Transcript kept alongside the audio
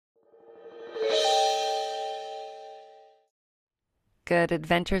Good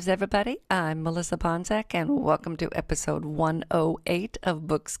adventures, everybody. I'm Melissa Bonzak, and welcome to episode 108 of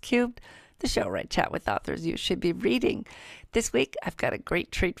Books Cubed, the show where I chat with authors you should be reading. This week, I've got a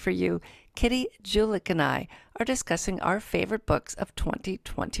great treat for you. Kitty Gulick and I are discussing our favorite books of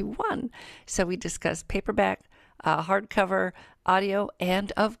 2021. So we discuss paperback, hardcover, audio,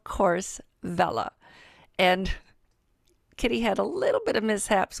 and of course, Vella. And Kitty had a little bit of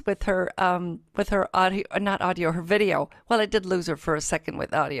mishaps with her audio, not audio, her video. Well, I did lose her for a second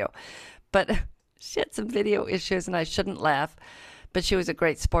with audio, but she had some video issues, and I shouldn't laugh, but she was a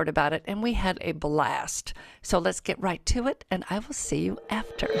great sport about it, and we had a blast. So let's get right to it, and I will see you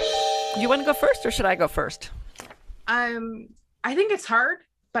after. You want to go first, or should I go first? I think it's hard,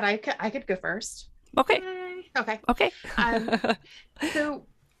 but I could go first. Okay. Okay. So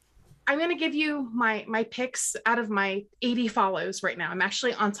I'm going to give you my picks out of my 80 follows right now. I'm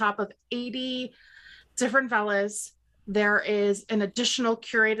actually on top of 80 different Vellas. There is an additional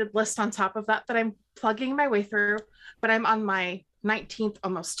curated list on top of that I'm plugging my way through, but I'm on my 19th,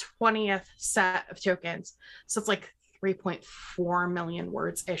 almost 20th set of tokens. So it's like 3.4 million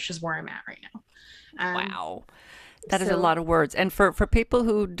words-ish is where I'm at right now. Wow. That is a lot of words. And for people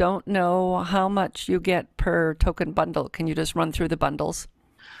who don't know how much you get per token bundle, can you just run through the bundles?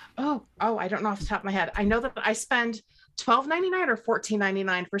 Oh, I don't know off the top of my head. I know that I spend $12.99 or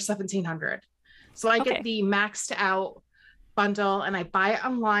 $14.99 for 1,700. So I get the maxed out bundle, and I buy it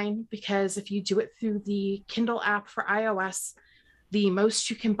online because if you do it through the Kindle app for iOS, the most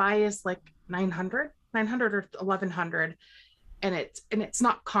you can buy is like 900 or 1,100, and it's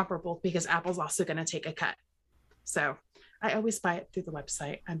not comparable because Apple's also going to take a cut. So I always buy it through the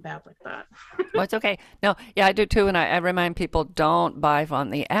website. I'm bad like that. Well, it's okay. No, yeah, I do too. And I remind people, don't buy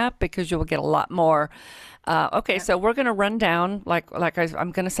on the app because you will get a lot more. So we're going to run down,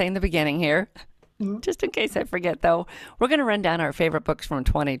 I'm going to say in the beginning here, just in case I forget though, we're going to run down our favorite books from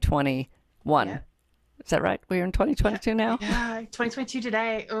 2021. Yeah. Is that right? We're in 2022 now? Yeah, 2022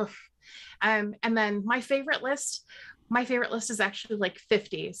 today. Ugh. And then my favorite list is actually like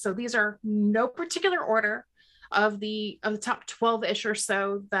 50. So these are no particular order of the top 12-ish or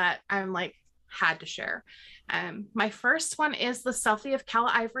so that I'm like had to share. My first one is The Selfie of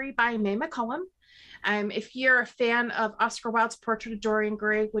Carla Ivory by MacCallum. If you're a fan of Oscar Wilde's Portrait of Dorian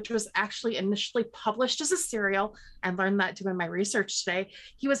Gray, which was actually initially published as a serial, I learned that doing my research today.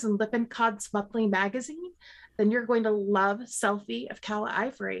 He was in Lippincott's monthly magazine. Then you're going to love Selfie of Carla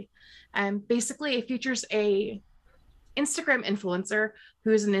Ivory. Basically, it features a Instagram influencer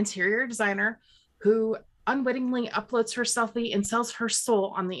who is an interior designer who unwittingly uploads her selfie and sells her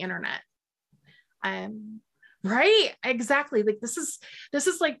soul on the internet. Right? Exactly. Like this is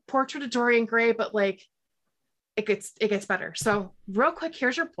like Portrait of Dorian Gray, but like it gets better. So real quick,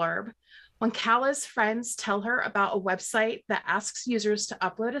 here's your blurb. When Carla's friends tell her about a website that asks users to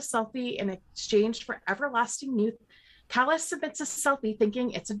upload a selfie in exchange for everlasting youth, Carla submits a selfie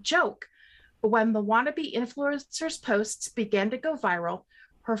thinking it's a joke. But when the wannabe influencer's posts begin to go viral,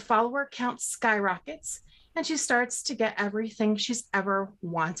 her follower count skyrockets, and she starts to get everything she's ever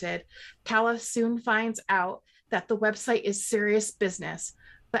wanted. Carla soon finds out that the website is serious business,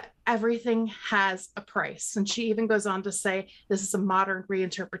 but everything has a price. And she even goes on to say this is a modern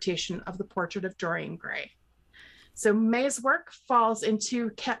reinterpretation of the Portrait of Dorian Gray. So May's work falls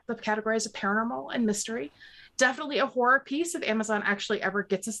into the categories of paranormal and mystery. Definitely a horror piece if Amazon actually ever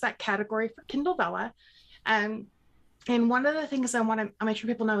gets us that category for Kindle Vella. And one of the things I want to make sure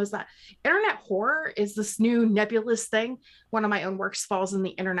people know is that internet horror is this new nebulous thing. One of my own works falls in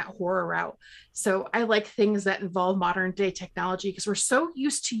the internet horror route. So I like things that involve modern day technology because we're so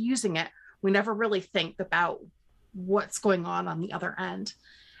used to using it, we never really think about what's going on the other end.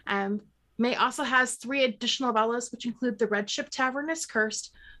 May also has 3 additional novellas, which include The Red Ship Tavern is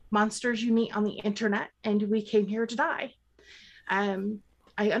Cursed, Monsters You Meet on the Internet, and We Came Here to Die.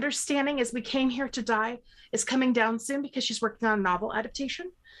 My understanding is We Came Here to Die is coming down soon because she's working on a novel adaptation.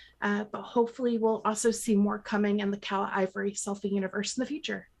 But hopefully we'll also see more coming in the Carla Ivory Selfie universe in the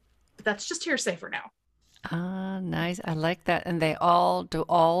future. But that's just hearsay for now. Nice. I like that. And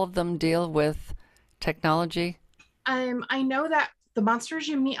all of them deal with technology? I know that the Monsters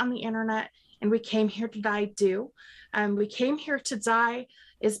You Meet on the Internet and We Came Here to Die do. We Came Here to Die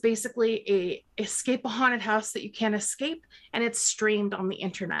is basically a escape a haunted house that you can't escape, and it's streamed on the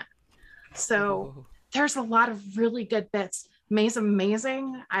internet. So there's a lot of really good bits. May's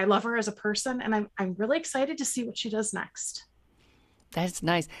amazing. I love her as a person, and I'm really excited to see what she does next. That's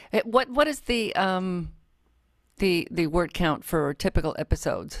nice. What is the word count for typical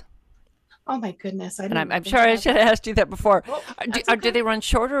episodes? Oh my goodness. I And didn't I'm think sure I about should have that. asked you that before. Well, Do, that's or do okay. they run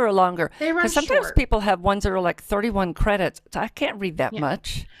shorter or longer? They run Because sometimes short. people have ones that are like 31 credits. So I can't read that Yeah.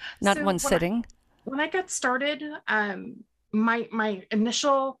 much, not in So one sitting. when I got started, my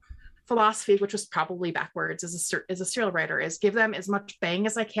initial philosophy, which was probably backwards as a serial writer, is give them as much bang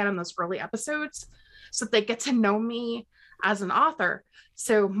as I can in those early episodes so that they get to know me as an author.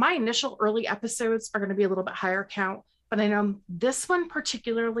 So my initial early episodes are going to be a little bit higher count, but I know this one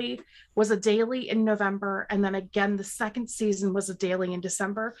particularly was a daily in November, and then again the second season was a daily in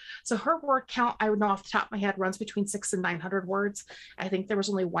December. So her word count, I would know off the top of my head, runs between 600 and 900 words. I think there was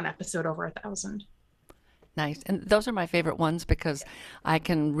only one episode over 1,000. Nice. And those are my favorite ones because I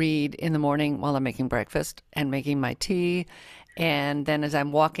can read in the morning while I'm making breakfast and making my tea. And then as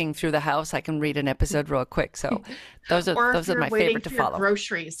I'm walking through the house, I can read an episode real quick. So Or if those are you're my waiting favorite to for your follow.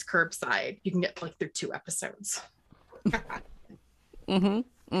 groceries curbside, you can get like through 2 episodes. Mm-hmm.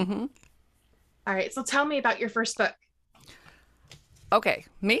 Mm-hmm. All right, so tell me about your first book. Okay.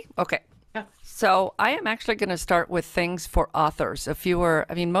 Me? Okay. Yeah. So I am actually going to start with things for authors. If you were,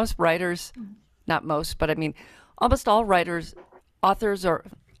 I mean, most writers, not most, but I mean, almost all writers, authors are,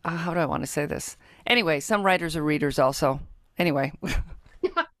 how do I want to say this? Anyway, some writers are readers also. Anyway,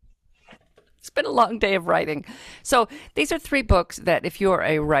 it's been a long day of writing. So these are 3 books that if you're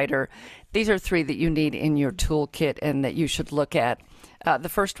a writer, these are 3 that you need in your toolkit and that you should look at. The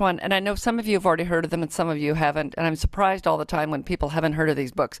first one, and I know some of you have already heard of them and some of you haven't, and I'm surprised all the time when people haven't heard of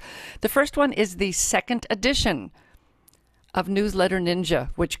these books. The first one is the second edition of Newsletter Ninja,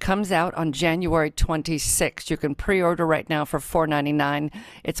 which comes out on January 26th. You can pre-order right now for $4.99.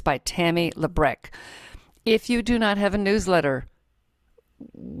 It's by Tammy Labrecque. If you do not have a newsletter,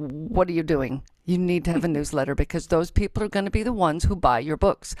 what are you doing? You need to have a newsletter because those people are going to be the ones who buy your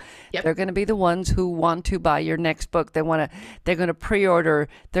books. Yep. They're going to be the ones who want to buy your next book. They're going to pre-order.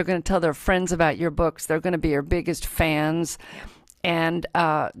 They're going to tell their friends about your books. They're going to be your biggest fans. And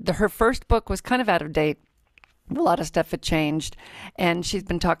her first book was kind of out of date. A lot of stuff had changed, and she's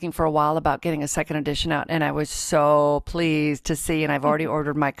been talking for a while about getting a second edition out, and I was so pleased to see, and I've already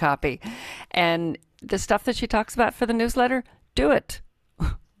ordered my copy. And the stuff that she talks about for the newsletter, do it.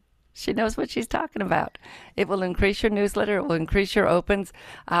 She knows what she's talking about. It will increase your newsletter. It will increase your opens.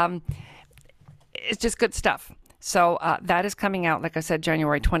 It's just good stuff. So that is coming out, like I said,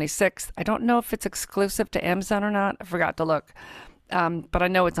 January 26th. I don't know if it's exclusive to Amazon or not. I forgot to look. But I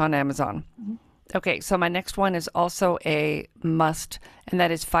know it's on Amazon. Mm-hmm. Okay, so my next one is also a must, and that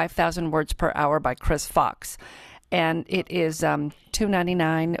is 5,000 Words Per Hour by Chris Fox. And it is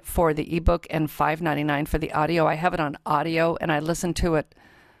 $2.99 for the ebook and $5.99 for the audio. I have it on audio, and I listen to it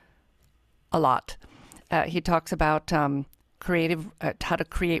a lot. He talks about how to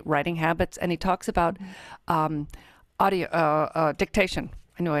create writing habits, and he talks about audio dictation.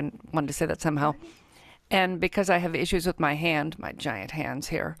 I knew I wanted to say that somehow. And because I have issues with my hand, my giant hands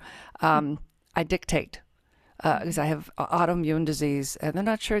here, I dictate because I have autoimmune disease, and I'm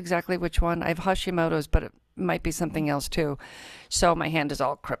not sure exactly which one. I have Hashimoto's, but it might be something else too. So my hand is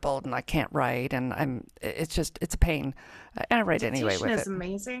all crippled, and I can't write, and it's a pain. And I write anyway with it. Dictation is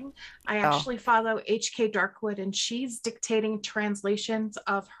amazing. I actually follow H.K. Darkwood, and she's dictating translations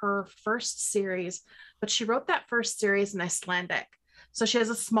of her first series, but she wrote that first series in Icelandic. So she has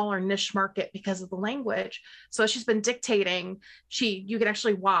a smaller niche market because of the language. So she's been dictating. You can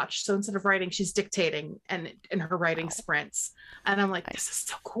actually watch. So instead of writing, she's dictating and in her writing sprints. And I'm like, this is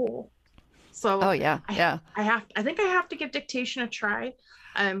so cool. So I think I have to give dictation a try.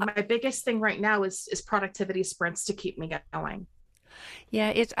 My biggest thing right now is productivity sprints to keep me going.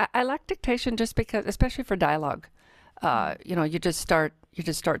 Yeah, I like dictation just because, especially for dialogue. You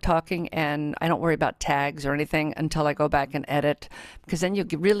just start talking, and I don't worry about tags or anything until I go back and edit, because then you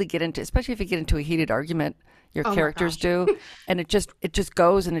really get into, especially if you get into a heated argument, your characters do, and it just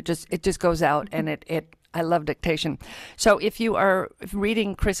goes, and it just goes out, and I love dictation. So if you are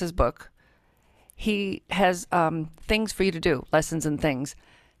reading Chris's book, he has things for you to do, lessons and things.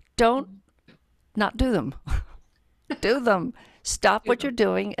 Don't not do them. Do them. Stop what you're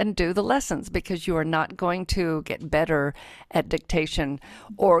doing and do the lessons, because you are not going to get better at dictation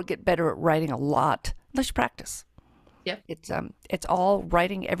or get better at writing a lot unless you practice. Yep. It's all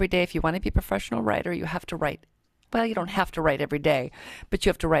writing every day. If you want to be a professional writer, you have to write. Well, you don't have to write every day, but you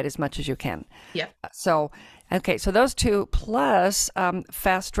have to write as much as you can. Yeah. So those two plus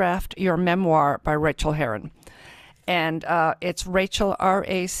Fast Draft Your Memoir by Rachel Herron. And it's Rachel,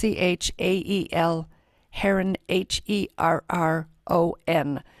 Rachael, Herron,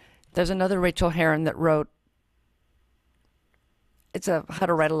 Herron. There's another Rachel Herron that wrote, it's how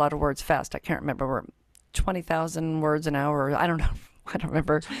to write a lot of words fast. I can't remember, 20,000 words an hour. I don't know. I don't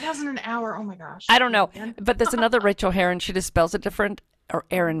remember. 20,000 an hour. Oh my gosh. I don't know. Man. But there's another Rachel Herron. She just spells it different, or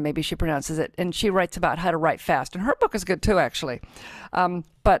Aaron, maybe she pronounces it. And she writes about how to write fast. And her book is good too, actually.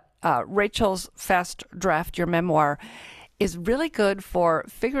 But Rachel's Fast Draft, Your Memoir, is really good for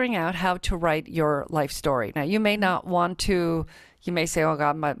figuring out how to write your life story. Now, you may not want to, you may say, oh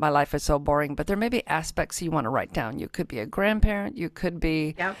God, my life is so boring, but there may be aspects you want to write down. You could be a grandparent, you could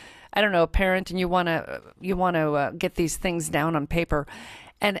be, Yep. I don't know, a parent, and you want to get these things down on paper.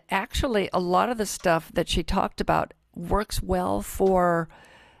 And actually, a lot of the stuff that she talked about works well for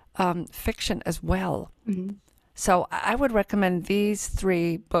fiction as well. Mm-hmm. So I would recommend these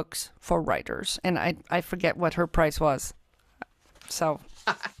 3 books for writers. And I forget what her price was. So,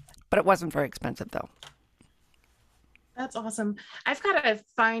 but it wasn't very expensive though. That's awesome. I've got to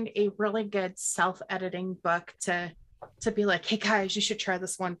find a really good self-editing book to be like, hey guys, you should try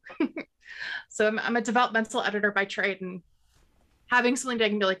this one. So I'm a developmental editor by trade, and having something that I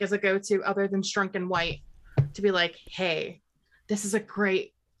can be like as a go-to other than Strunk and White to be like, hey, this is a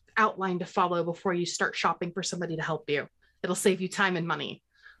great outline to follow before you start shopping for somebody to help you. It'll save you time and money.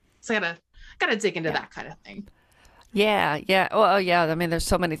 So I gotta dig into that kind of thing. Yeah. Well, yeah. I mean, there's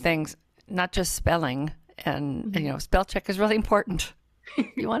so many things, not just spelling, and you know, spell check is really important.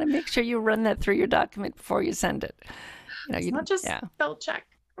 You want to make sure you run that through your document before you send it. You know, it's not just spell check.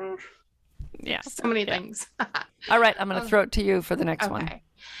 Yeah. So many things. All right. I'm going to throw it to you for the next one.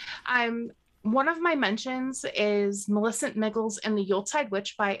 One of my mentions is Millicent Miggles and the Yuletide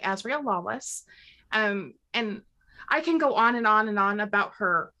Witch by Azriel Lawless. And I can go on and on and on about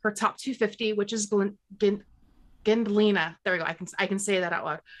her top 250, which is Gindlina. There we go. I can say that out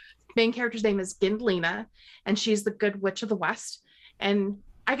loud. Main character's name is Gindlina, and she's the Good Witch of the West. And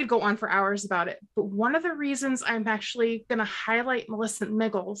I could go on for hours about it. But one of the reasons I'm actually going to highlight Millicent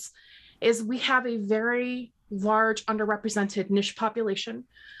Miggles is we have a very large underrepresented niche population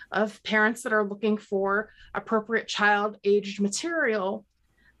of parents that are looking for appropriate child-aged material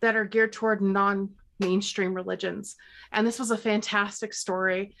that are geared toward non-mainstream religions. And this was a fantastic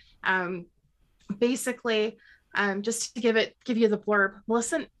story. Basically, just to give you the blurb,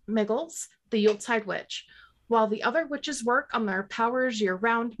 Millicent Miggles, the Yuletide Witch. While the other witches work on their powers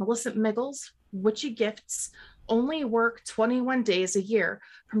year-round, Millicent Miggles' witchy gifts only work 21 days a year.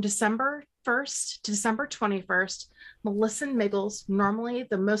 From December 1st to December 21st, Millicent Miggles, normally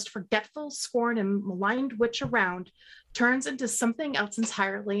the most forgetful, scorned, and maligned witch around, turns into something else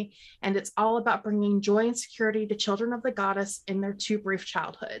entirely, and it's all about bringing joy and security to children of the goddess in their 2 brief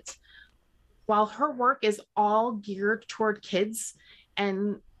childhoods. While her work is all geared toward kids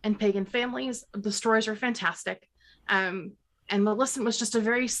and pagan families, the stories are fantastic. And Millicent was just a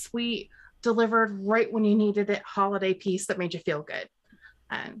very sweet, delivered right when you needed it holiday piece that made you feel good.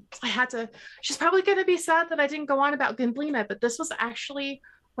 And she's probably going to be sad that I didn't go on about Gimblina, but this was actually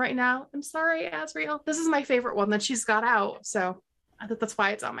right now, I'm sorry, Azriel, this is my favorite one that she's got out. So I think that's why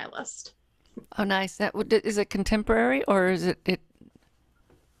it's on my list. Oh, nice. Is it contemporary or is it?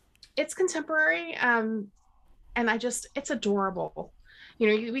 It's contemporary. And it's adorable. You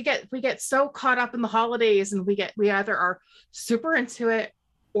know, we get so caught up in the holidays, and we either are super into it,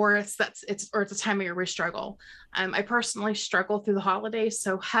 or it's a time of year we struggle. I personally struggle through the holidays,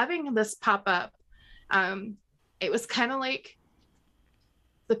 so having this pop up, it was kind of like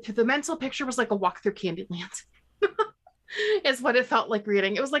the mental picture was like a walk through Candyland. Is what it felt like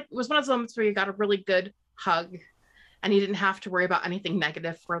reading. It was one of those moments where you got a really good hug, and you didn't have to worry about anything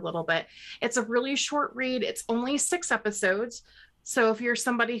negative for a little bit. It's a really short read. It's only 6 episodes. So if you're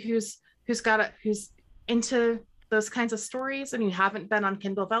somebody who's into those kinds of stories and you haven't been on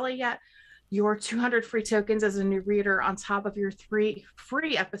Kindle Vellas yet, your 200 free tokens as a new reader on top of your 3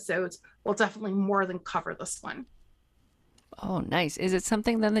 free episodes will definitely more than cover this one. Oh, nice. Is it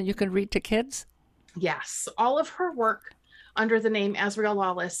something then that you can read to kids? Yes. All of her work under the name Azriel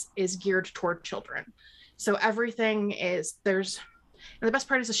Lawless is geared toward children. So everything is and the best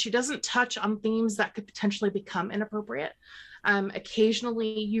part is that she doesn't touch on themes that could potentially become inappropriate.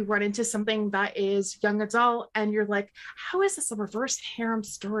 Occasionally you run into something that is young adult and you're like, how is this a reverse harem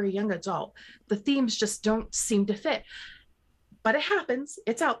story young adult? The themes just don't seem to fit, but it happens.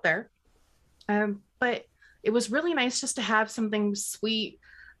 It's out there. But it was really nice just to have something sweet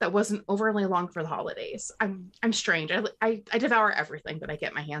that wasn't overly long for the holidays. I'm strange. I devour everything that I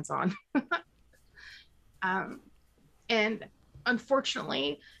get my hands on. And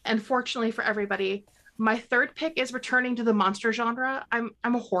unfortunately, and fortunately for everybody, my third pick is returning to the monster genre. I'm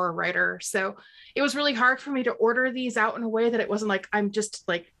a horror writer, so it was really hard for me to order these out in a way that it wasn't like I'm just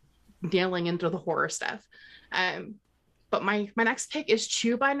like nailing into the horror stuff. But my next pick is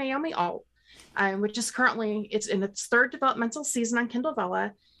Chew by Naomi Alt. which is currently, it's in its third developmental season on Kindle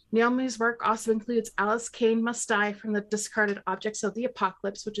Vella. Naomi's work also includes Alice Kane Must Die from the Discarded Objects of the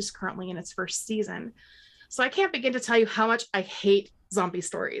Apocalypse, which is currently in its first season. So I can't begin to tell you how much I hate zombie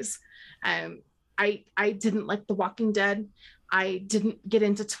stories. I didn't like The Walking Dead. I didn't get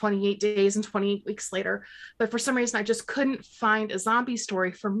into 28 Days and 28 Weeks Later, but for some reason I just couldn't find a zombie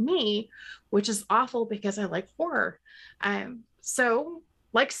story for me, which is awful because I like horror. So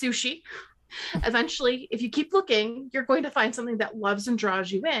like sushi, eventually, if you keep looking, you're going to find something that loves and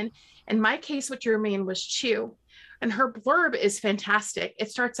draws you in. In my case, what drew me in was Chew, and her blurb is fantastic. It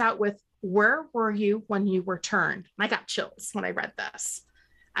starts out with, "Where were you when you were turned?" And I got chills when I read this.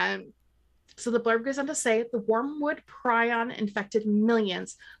 So the blurb goes on to say, "The wormwood prion infected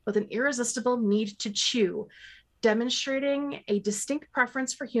millions with an irresistible need to chew, demonstrating a distinct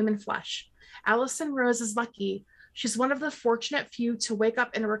preference for human flesh. Allison Rose is lucky. She's one of the fortunate few to wake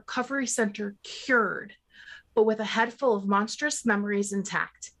up in a recovery center cured, but with a head full of monstrous memories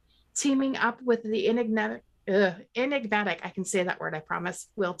intact. Teaming up with the enigmatic, I can say that word, I promise,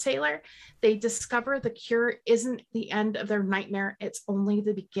 Will Taylor, they discover the cure isn't the end of their nightmare, it's only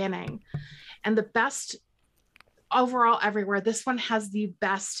the beginning." And the best overall everywhere, this one has the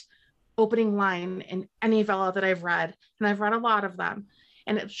best opening line in any Vella that I've read, and I've read a lot of them.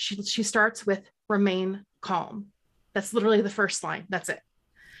 And she starts with "Remain calm." That's literally the first line. That's it.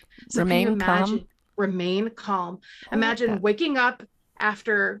 So Remain can you imagine, calm? Remain calm. I Imagine like that. waking up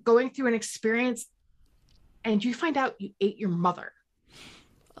after going through an experience and you find out you ate your mother.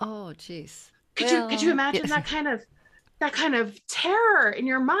 Oh, geez. Could you imagine yeah. that kind of terror in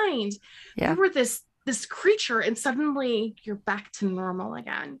your mind? Yeah. You were this creature and suddenly you're back to normal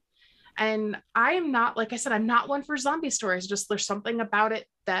again. And I am not, like I said, I'm not one for zombie stories. Just there's something about it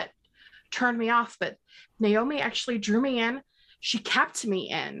that turned me off. But Naomi actually drew me in. She kept me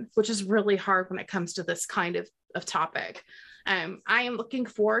in, which is really hard when it comes to this kind of topic. I am looking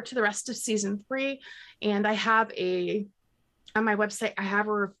forward to the rest of season 3, and I have on my website,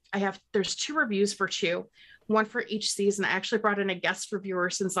 there's 2 reviews for Chew, one for each season. I actually brought in a guest reviewer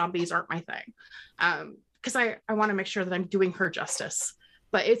since zombies aren't my thing, because I want to make sure that I'm doing her justice.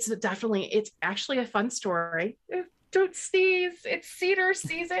 But it's actually a fun story. Don't sneeze, it's cedar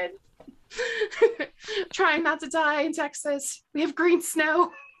season. Trying not to die in Texas. We have green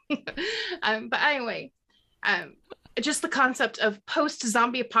snow. But anyway, just the concept of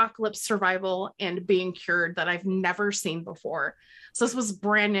post-zombie apocalypse survival and being cured that I've never seen before. So this was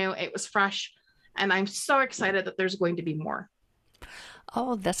brand new. It was fresh. And I'm so excited that there's going to be more.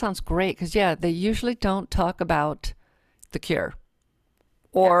 Oh, that sounds great. Because, yeah, they usually don't talk about the cure.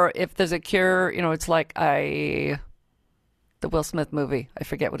 Or if there's a cure, it's like the Will Smith movie. I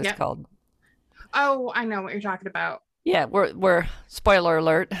forget what it's called. Oh, I know what you're talking about. Yeah, we're spoiler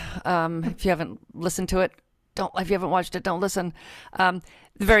alert. If you haven't listened to it, if you haven't watched it, don't listen. The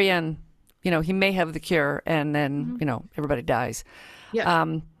very end, he may have the cure, and then everybody dies. Yeah.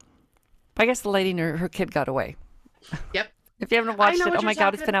 I guess the lady and her kid got away. Yep. If you haven't watched it, oh my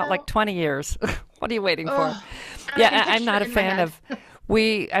God, it's been out like 20 years. What are you waiting for? Yeah, I'm not a fan of.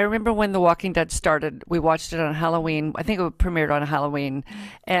 I remember when The Walking Dead started, we watched it on Halloween. I think it premiered on Halloween,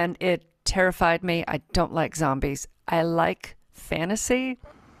 and it terrified me. I don't like zombies. I like fantasy.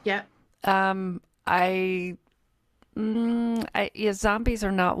 Yeah. Zombies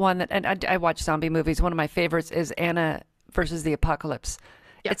are not one that, and I watch zombie movies. One of my favorites is Anna versus the Apocalypse.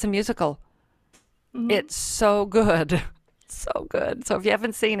 Yep. It's a musical. Mm-hmm. It's so good. So good. So if you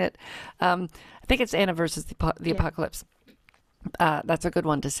haven't seen it, I think it's Anna versus the Apocalypse. That's a good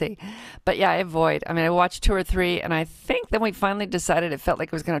one to see. But yeah, I watched 2 or 3, and I think then we finally decided it felt like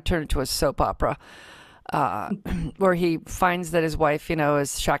it was going to turn into a soap opera, where he finds that his wife, is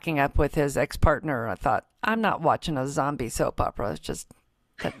shacking up with his ex-partner. I thought, I'm not watching a zombie soap opera. It's just,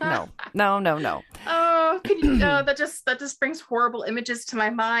 no. Oh, that just brings horrible images to my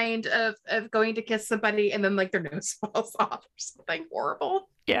mind of going to kiss somebody and then like their nose falls off or something horrible.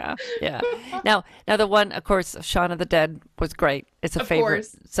 Yeah. Now the one, of course, Shaun of the Dead was great. It's a favorite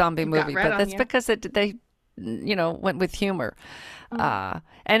zombie movie, but that's because they went with humor. And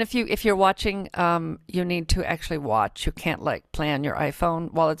if you're watching, you need to actually watch. You can't play on your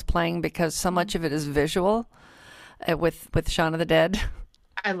iPhone while it's playing because so much of it is visual. With Shaun of the Dead.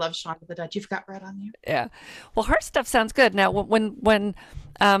 I love Shaun of the Dead. You've got red on you. Yeah. Well, her stuff sounds good. Now, when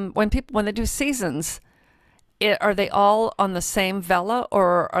they do seasons, are they all on the same Vella,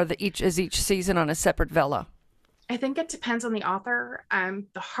 or is each season on a separate Vella? I think it depends on the author.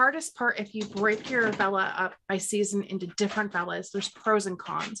 The hardest part, if you break your Vella up by season into different Vellas, there's pros and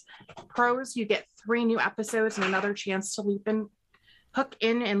cons. Pros, you get 3 new episodes and another chance to leap in hook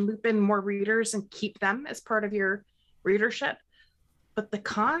in and loop in more readers and keep them as part of your readership. But the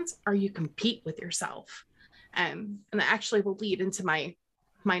cons are you compete with yourself. And that actually will lead into my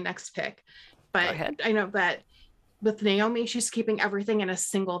next pick. But I know that with Naomi, she's keeping everything in a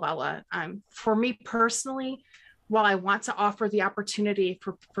single Vella. For me personally, while I want to offer the opportunity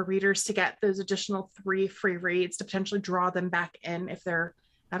for readers to get those additional 3 free reads to potentially draw them back in if they're,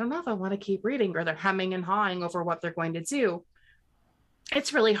 I don't know if I want to keep reading, or they're hemming and hawing over what they're going to do.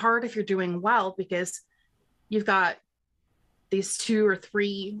 It's really hard if you're doing well, because you've got these 2 or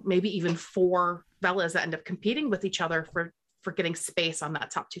 3, maybe even 4 Vellas that end up competing with each other for getting space on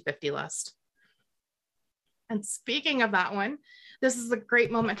that top 250 list. And speaking of that one, this is a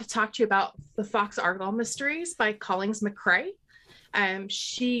great moment to talk to you about the Fox Argyle Mysteries by Collings McRae.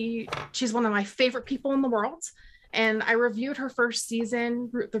 She's one of my favorite people in the world. And I reviewed her first season,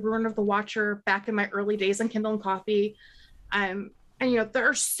 The Ruin of the Watcher, back in my early days on Kindle and Coffee. And, you know, there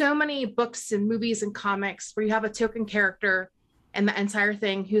are so many books and movies and comics where you have a token character and the entire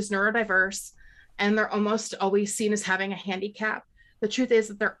thing who's neurodiverse, and they're almost always seen as having a handicap. The truth is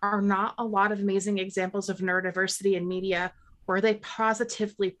that there are not a lot of amazing examples of neurodiversity in media where they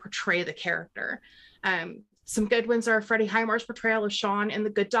positively portray the character. Some good ones are Freddie Highmore's portrayal of Sean in The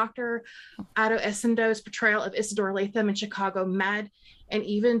Good Doctor, Otto Essendo's portrayal of Isidore Latham in Chicago Med, and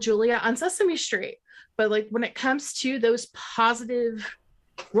even Julia on Sesame Street. But like when it comes to those positive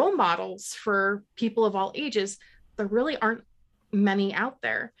role models for people of all ages, there really aren't many out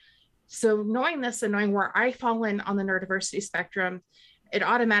there. So knowing this and knowing where I fall in on the neurodiversity spectrum, it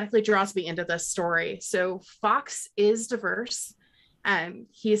automatically draws me into this story. So Fox is diverse.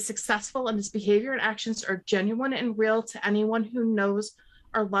 He is successful, and his behavior and actions are genuine and real to anyone who knows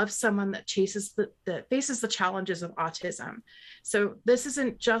or loves someone that faces the challenges of autism. So this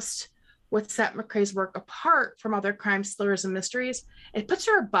isn't just what set McRae's work apart from other crime thrillers and mysteries. It puts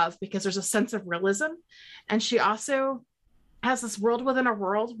her above because there's a sense of realism. And she also has this world within a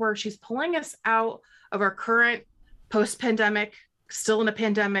world where she's pulling us out of our current post-pandemic, still in a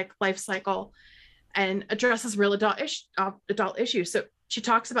pandemic life cycle, and addresses real adult issues. So she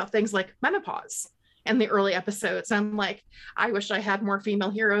talks about things like menopause in the early episodes. I'm like, I wish I had more female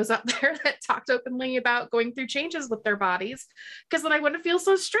heroes out there that talked openly about going through changes with their bodies, because then I wouldn't feel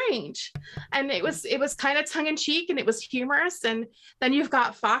so strange. And it was kind of tongue in cheek, and it was humorous. And then you've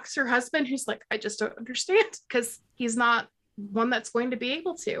got Fox, her husband, who's like, I just don't understand, because he's not one that's going to be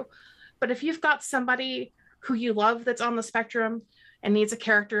able to. But if you've got somebody who you love that's on the spectrum and needs a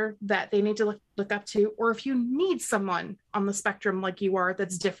character that they need to look up to, or if you need someone on the spectrum like you are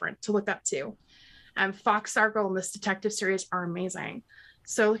that's different to look up to, Fox Argyle and this detective series are amazing.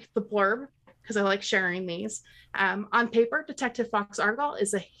 So the blurb, because I like sharing these, on paper, Detective Fox Argyle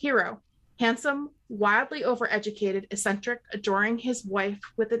is a hero, handsome, wildly overeducated, eccentric, adoring his wife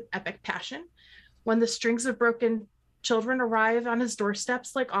with an epic passion. When the strings of broken children arrive on his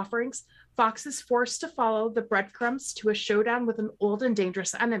doorsteps like offerings, Fox is forced to follow the breadcrumbs to a showdown with an old and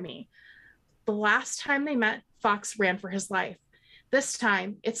dangerous enemy. The last time they met, Fox ran for his life. This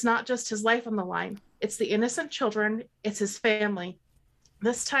time, it's not just his life on the line. It's the innocent children. It's his family.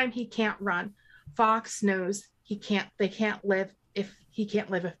 This time, he can't run. Fox knows they can't live if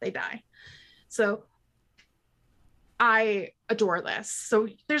they die. So I adore this. So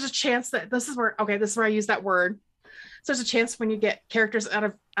there's a chance that this is where I use that word. So there's a chance when you get characters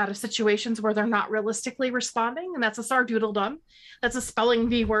out of situations where they're not realistically responding, and that's a sardoodledum. That's a spelling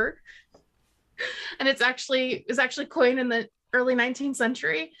bee word. And it was actually coined in the early 19th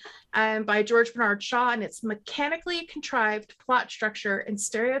century by George Bernard Shaw, and it's mechanically contrived plot structure and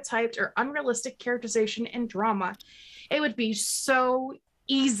stereotyped or unrealistic characterization in drama. It would be so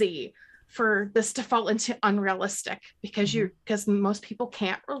easy for this to fall into unrealistic because most people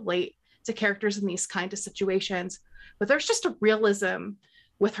can't relate to characters in these kind of situations. But there's just a realism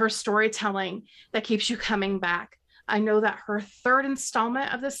with her storytelling that keeps you coming back. I know that her third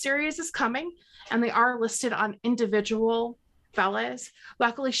installment of this series is coming, and they are listed on individual Vellas.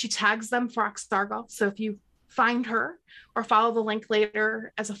 Luckily, she tags them Fox Argyle. So if you find her or follow the link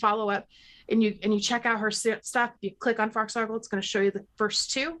later as a follow-up and you check out her stuff, you click on Fox Argyle, it's going to show you the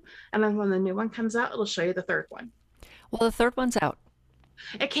first 2. And then when the new one comes out, it'll show you the third one. Well, the third one's out.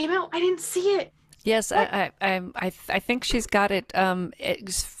 It came out. I didn't see it. Yes, I think she's got it.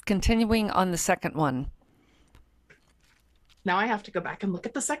 It's continuing on the second one. Now I have to go back and look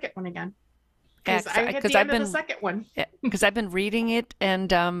at the second one again. Because I get the end of the second one. Because I've been reading it,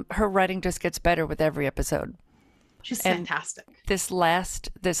 and her writing just gets better with every episode. She's fantastic. This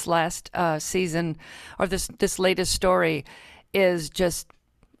last season, or this latest story, is just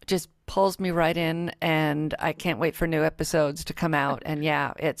pulls me right in, and I can't wait for new episodes to come out. And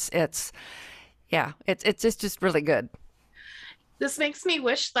yeah, it's just really good. This makes me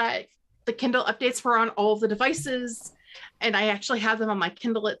wish that the Kindle updates were on all the devices and I actually have them on my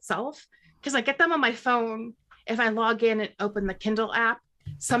Kindle itself, because I get them on my phone. If I log in and open the Kindle app,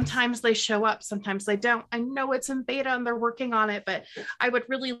 sometimes they show up, sometimes they don't. I know it's in beta and they're working on it, but I would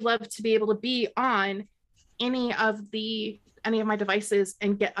really love to be able to be on any of my devices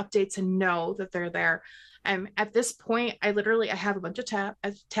and get updates and know that they're there. At this point, I have a bunch of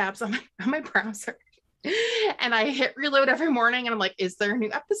tabs on my browser. And I hit reload every morning and I'm like, is there a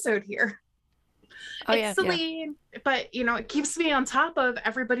new episode here? Oh, it's silly, but it keeps me on top of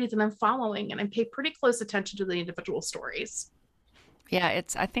everybody that I'm following, and I pay pretty close attention to the individual stories. Yeah,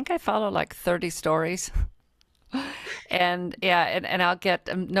 I think I follow like 30 stories. And I'll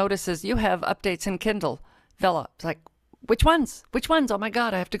get notices, you have updates in Kindle Vella. It's like, which ones? Oh my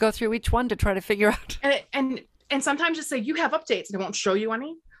God, I have to go through each one to try to figure out. And sometimes you say you have updates and it won't show you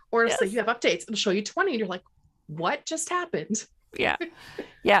any. Or it'll say you have updates, it'll show you 20, and you're like, what just happened? Yeah.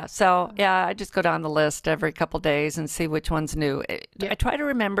 Yeah. So, I just go down the list every couple days and see which one's new. I try to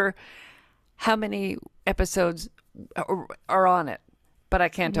remember how many episodes are on it, but I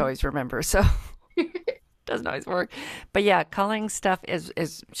can't always remember. So it doesn't always work. But yeah, Colling's stuff is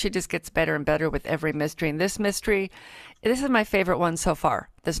she just gets better and better with every mystery. And this is my favorite one so far,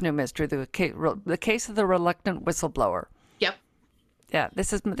 this new mystery, the case of the reluctant whistleblower. Yep. Yeah,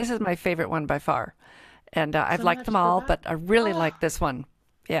 this is my favorite one by far. And I've liked them all, but I really like this one.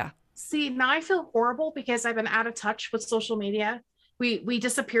 Yeah. See, now I feel horrible because I've been out of touch with social media. We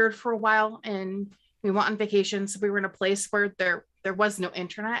disappeared for a while and we went on vacation. So we were in a place where there was no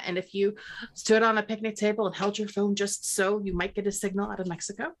internet. And if you stood on a picnic table and held your phone just so, you might get a signal out of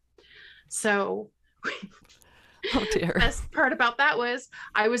Mexico. So oh dear. The best part about that was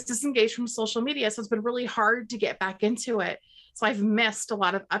I was disengaged from social media. So it's been really hard to get back into it. So I've missed a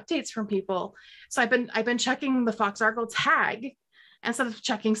lot of updates from people. So I've been checking the Fox Argo tag instead of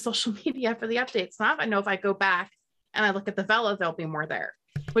checking social media for the updates. Now I know if I go back and I look at the Vella, there'll be more there,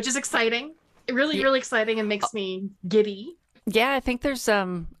 which is exciting. Really exciting, and makes me giddy. Yeah, I think there's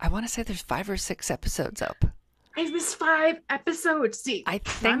I want to say there's 5 or 6 episodes up. I missed 5 episodes. See, I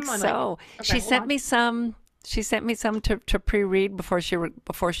think so. Okay, she sent me some to pre-read before she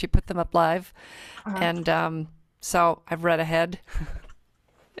put them up live. And so I've read ahead.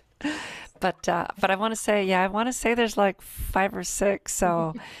 But I want to say there's like 5 or 6.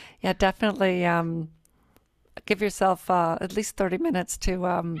 So yeah, definitely give yourself at least 30 minutes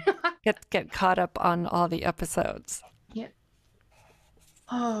to get caught up on all the episodes. Yeah.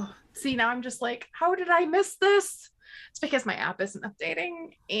 Oh, see, now I'm just like, how did I miss this? It's because my app isn't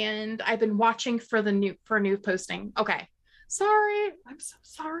updating and I've been watching for new posting. Okay. Sorry. I'm so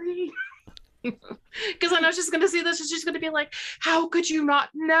sorry. Because I know she's going to see this and she's going to be like, how could you not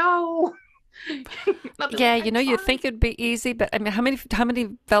know? Yeah, you think it'd be easy, but I mean, how many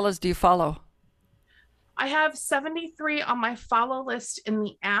Vellas do you follow? I have 73 on my follow list in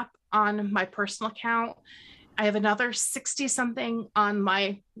the app on my personal account. I have another 60 something on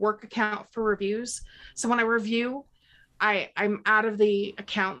my work account for reviews. So when I review, I'm out of the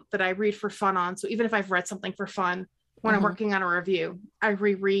account that I read for fun on. So even if I've read something for fun, when I'm working on a review, I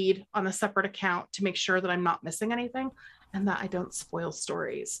reread on a separate account to make sure that I'm not missing anything and that I don't spoil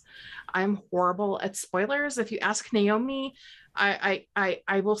stories. I'm horrible at spoilers. If you ask Naomi, I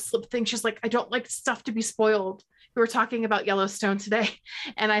will slip things. She's like, I don't like stuff to be spoiled. We were talking about Yellowstone today,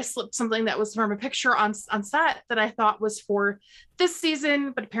 and I slipped something that was from a picture on set that I thought was for this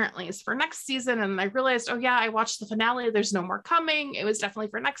season, but apparently is for next season. And I realized, oh yeah, I watched the finale. There's no more coming. It was definitely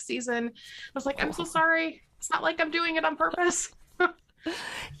for next season. I was like, I'm so sorry. It's not like I'm doing it on purpose.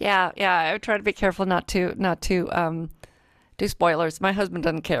 Yeah. I would try to be careful not to do spoilers. My husband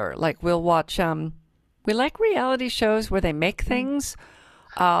doesn't care. Like we'll watch. We like reality shows where they make things.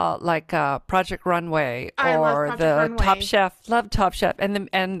 Like Project Runway or the Top Chef. Love Top Chef and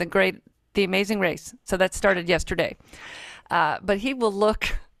the Amazing Race. So that started yesterday. But he will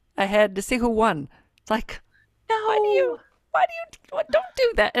look ahead to see who won. It's like, no, don't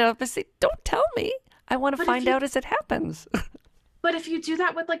do that. And obviously, don't tell me. I want to find out as it happens. But if you do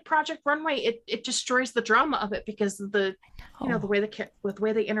that with like Project Runway, it destroys the drama of it because the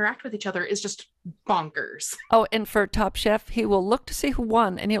way they interact with each other is just bonkers. Oh, and for Top Chef, he will look to see who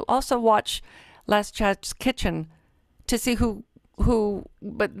won, and he'll also watch Last Chef's Kitchen to see who.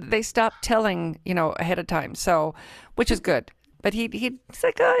 But they stopped telling ahead of time, so which is good. But he's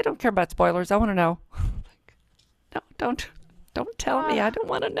like, I don't care about spoilers. I want to know. No, don't tell me. I don't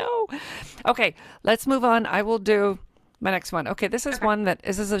want to know. Okay, let's move on. I will do My next one. Okay, this is Okay. one that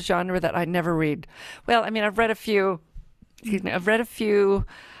this is a genre that I never read. Well, I mean, I've read a few. Excuse me. I've read a few.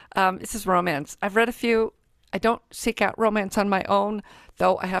 This is romance. I've read a few. I don't seek out romance on my own,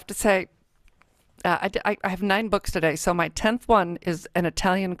 though. I have to say, I have 9 books today. So my 10th one is An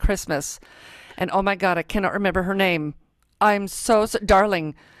Italian Christmas, and oh my God, I cannot remember her name. I'm so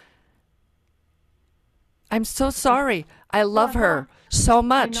darling. I'm so sorry. I love her so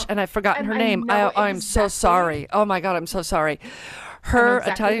much, and I've forgotten her name. I'm so sorry. Oh my God, I'm so sorry. Her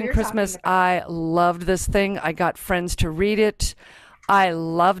Italian Christmas, I loved this thing. I got friends to read it. I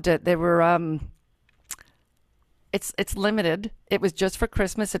loved it. They were it's limited. It was just for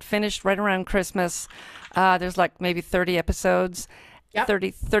Christmas. It finished right around Christmas. There's like maybe 30 episodes. Yep.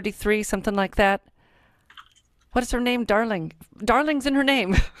 33, something like that. What is her name? Darling. Darling's in her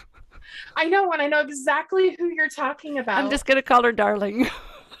name. I know, and I know exactly who you're talking about. I'm just going to call her Darling.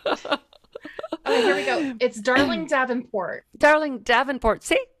 Okay, here we go. It's Darling Davenport. Darling Davenport.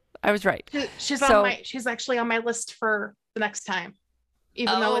 See? I was right. She's actually on my list for the next time,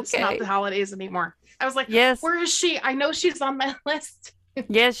 even though it's not the holidays anymore. I was like, yes, where is she? I know she's on my list.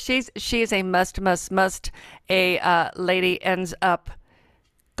 Yes, she is a must. A lady ends up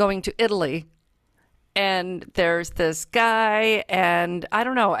going to Italy, and there's this guy, and I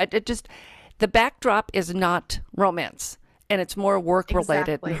don't know. It just, the backdrop is not romance, and it's more work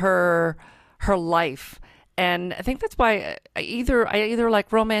related. Exactly. Her life, and I think that's why I either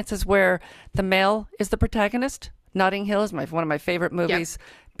like romances where the male is the protagonist. Notting Hill is one of my favorite movies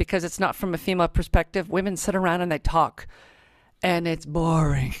because it's not from a female perspective. Women sit around and they talk, and it's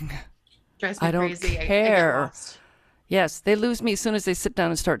boring. Drives me I don't crazy. care. Yes, they lose me as soon as they sit down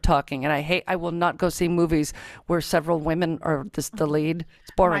and start talking. And I will not go see movies where several women are the lead.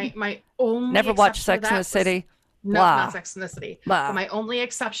 It's boring. My only never watched Sex in the City. No, not Sex in the City. But my only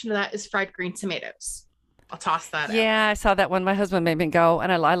exception to that is Fried Green Tomatoes. I'll toss that out. Yeah, I saw that one. My husband made me go,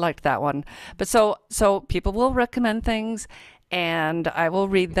 and I liked that one. But so people will recommend things, and I will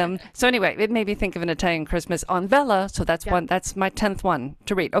read them. So anyway, it made me think of An Italian Christmas on Vella. So that's one. That's my 10th one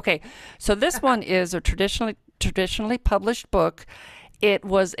to read. Okay, so this one is a traditionally published book. It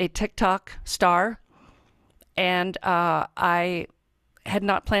was a TikTok star, and I had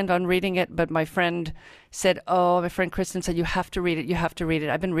not planned on reading it, but my friend Kristen said, you have to read it.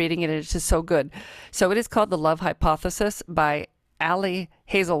 I've been reading it, and it's just so good. So it is called The Love Hypothesis by Ali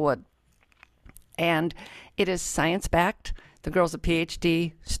Hazelwood, and it is science-backed. The girl's a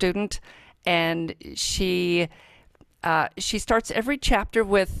PhD student, and she starts every chapter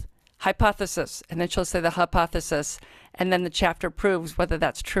with hypothesis, and then she'll say the hypothesis, and then the chapter proves whether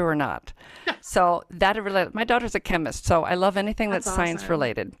that's true or not. So my daughter's a chemist, so I love anything that's awesome. science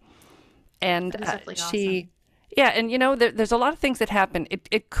related. And awesome. And there's a lot of things that happen.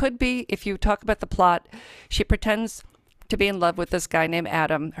 It could be, if you talk about the plot, she pretends to be in love with this guy named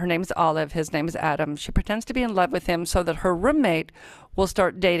Adam. Her name is Olive. His name is Adam. She pretends to be in love with him so that her roommate will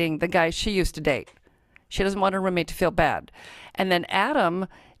start dating the guy she used to date. She doesn't want her roommate to feel bad. And then Adam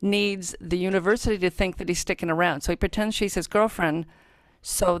needs the university to think that he's sticking around. So he pretends she's his girlfriend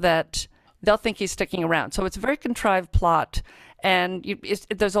so that they'll think he's sticking around. So it's a very contrived plot. And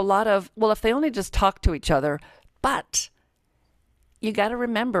there's a lot of, well, if they only just talk to each other. But you got to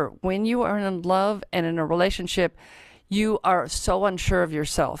remember, when you are in love and in a relationship, you are so unsure of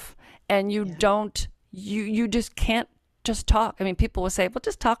yourself. And you just can't just talk. I mean, people will say, well,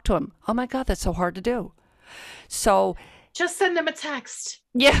 just talk to him. Oh my God, that's so hard to do. So just send them a text.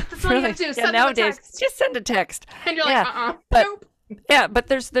 Yeah, that's all you have to do. Send nowadays, them a text. Just send a text. And you're like, but, nope. Yeah, but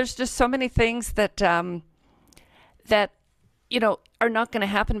there's just so many things that that are not going to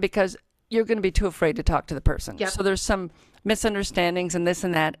happen because you're going to be too afraid to talk to the person. Yep. So there's some misunderstandings and this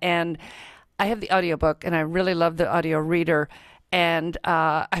and that. And I have the audiobook, and I really love the audio reader. And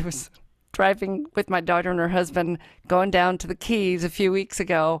I was driving with my daughter and her husband going down to the Keys a few weeks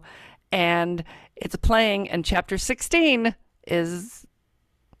ago, and it's playing, and chapter 16 there's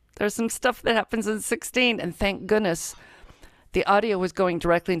some stuff that happens in 16, and thank goodness the audio was going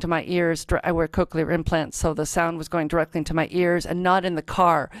directly into my ears. I wear cochlear implants, so the sound was going directly into my ears and not in the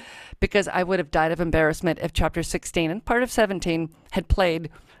car, because I would have died of embarrassment if chapter 16 and part of 17 had played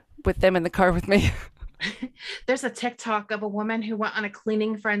with them in the car with me. There's a TikTok of a woman who went on a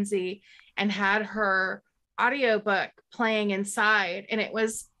cleaning frenzy and had her audiobook playing inside, and it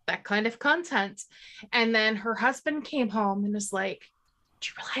was that kind of content. And then her husband came home and was like, "Do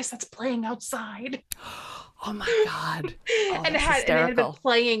you realize that's playing outside?" Oh my God. Oh, and it had been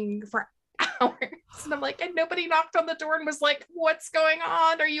playing for hours. And I'm like, and nobody knocked on the door and was like, "What's going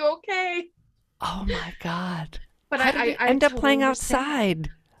on? Are you okay?" Oh my God. But How did it end up playing outside?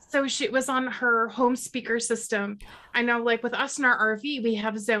 So she was on her home speaker system. I know, like with us in our RV, we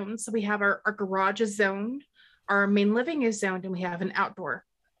have zones. So we have our garage is zoned, our main living is zoned, and we have an outdoor.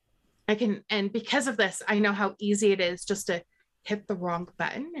 And because of this, I know how easy it is just to hit the wrong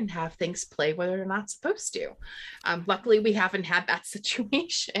button and have things play where they're not supposed to. Luckily, we haven't had that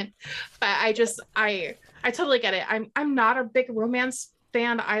situation, but I totally get it. I'm not a big romance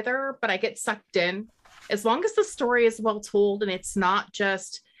fan either, but I get sucked in as long as the story is well told and it's not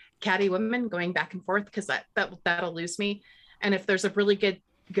just catty women going back and forth, because that'll lose me. And if there's a really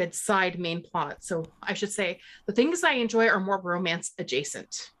good side main plot, so I should say the things I enjoy are more romance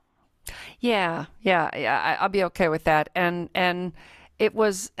adjacent. Yeah, I'll be okay with that. And it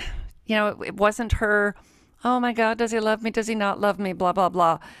was, it wasn't her, oh my God, does he love me? Does he not love me? Blah, blah,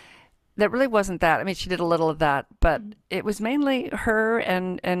 blah. That really wasn't that. I mean, she did a little of that, but it was mainly her,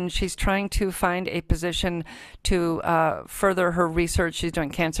 and she's trying to find a position to further her research. She's doing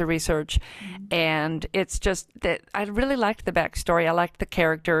cancer research, and it's just that I really liked the backstory. I liked the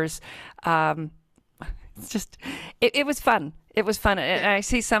characters. It's just, it was fun. It was fun. And I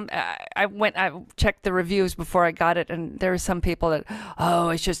see I checked the reviews before I got it, and there were some people that, oh,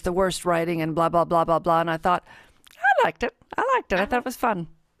 it's just the worst writing and blah, blah, blah, blah, blah. And I thought, I liked it. I thought it was fun.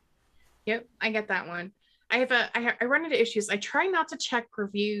 Yep, I get that one. I run into issues. I try not to check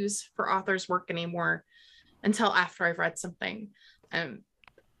reviews for authors' work anymore until after I've read something. And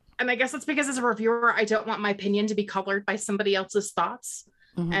I guess it's because as a reviewer, I don't want my opinion to be colored by somebody else's thoughts.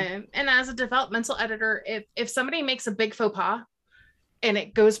 And as a developmental editor, if somebody makes a big faux pas and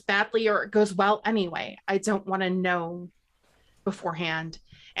it goes badly or it goes well anyway, I don't want to know beforehand.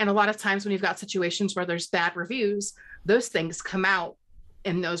 And a lot of times when you've got situations where there's bad reviews, those things come out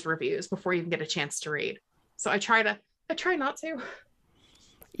in those reviews before you even get a chance to read. So I try not to.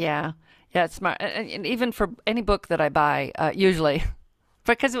 Yeah, it's smart. And even for any book that I buy, usually,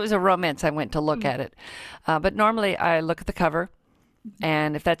 because it was a romance, I went to look at it. But normally I look at the cover.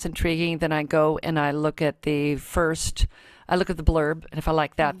 And if that's intriguing, then I go and I look at the blurb. And if I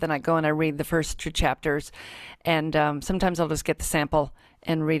like that, then I go and I read the first 2 chapters. And sometimes I'll just get the sample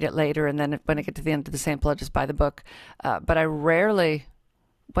and read it later. And then when I get to the end of the sample, I just buy the book. But I rarely,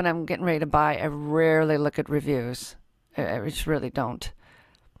 when I'm getting ready to buy, I rarely look at reviews. I just really don't.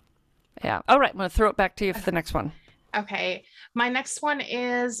 Yeah. All right. I'm going to throw it back to you for the next one. Okay. My next one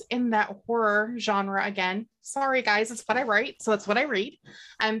is in that horror genre again. Sorry, guys. It's what I write. So that's what I read.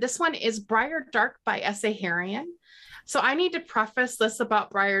 This one is Briar Dark by S.A. Harian. So I need to preface this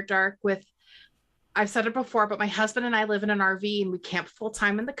about Briar Dark with, I've said it before, but my husband and I live in an RV and we camp full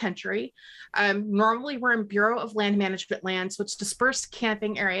time in the country. Normally we're in Bureau of Land Management lands, which dispersed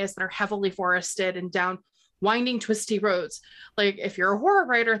camping areas that are heavily forested and down winding, twisty roads. Like if you're a horror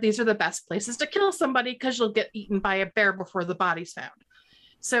writer, these are the best places to kill somebody because you'll get eaten by a bear before the body's found.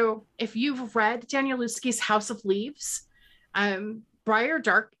 So if you've read Daniel Lutzke's House of Leaves, Briar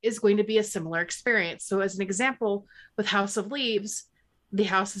Dark is going to be a similar experience. So as an example, with House of Leaves, the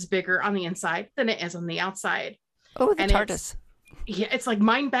house is bigger on the inside than it is on the outside. Oh, the TARDIS. It's like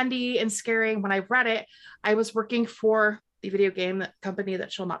mind-bendy and scary. When I read it, I was working for the video game company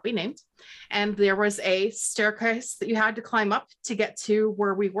that shall not be named. And there was a staircase that you had to climb up to get to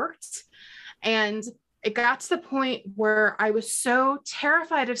where we worked. And it got to the point where I was so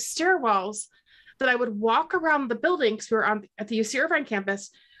terrified of stairwells that I would walk around the building, because we were at the UC Irvine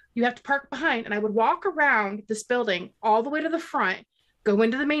campus. You have to park behind, and I would walk around this building all the way to the front, go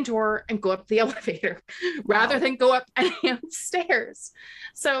into the main door and go up the elevator rather than go up any of the stairs.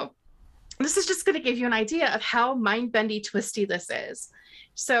 So this is just going to give you an idea of how mind-bendy twisty this is.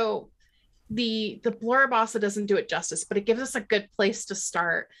 So the blurb also doesn't do it justice, but it gives us a good place to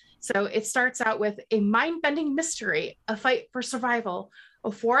start. So it starts out with a mind-bending mystery, a fight for survival,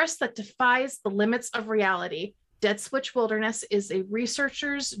 a forest that defies the limits of reality. Dead Switch Wilderness is a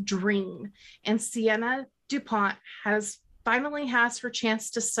researcher's dream, and Sienna DuPont finally has her chance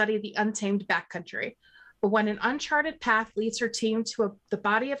to study the untamed backcountry. But when an uncharted path leads her team to the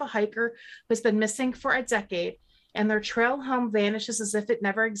body of a hiker who's been missing for a decade, and their trail home vanishes as if it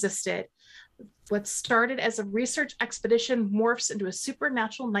never existed, what started as a research expedition morphs into a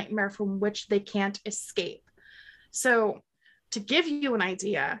supernatural nightmare from which they can't escape. So to give you an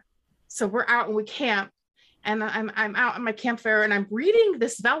idea, so we're out and we camp, and I'm out on my campfire and I'm reading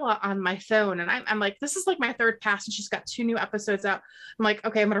this Vella on my phone, and I'm like, this is like my third pass, and she's got 2 new episodes out. I'm like,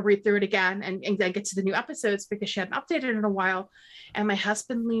 okay, I'm gonna read through it again and then get to the new episodes because she hadn't updated in a while. And my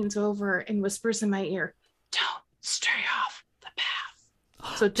husband leans over and whispers in my ear, "Don't stray off the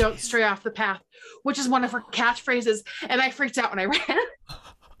path." So don't stray off the path, which is one of her catchphrases. And I freaked out when I ran.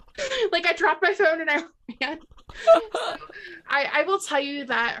 Like I dropped my phone and I ran. So I will tell you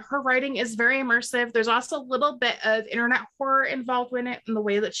that her writing is very immersive. There's also a little bit of internet horror involved in it in the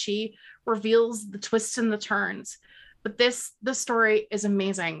way that she reveals the twists and the turns. But the story is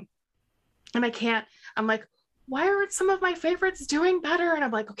amazing. And I'm like, why aren't some of my favorites doing better? And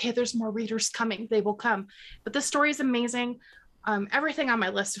I'm like, okay, there's more readers coming. They will come. But this story is amazing. Everything on my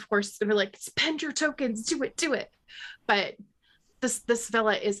list, of course, is gonna be like, spend your tokens, do it. But this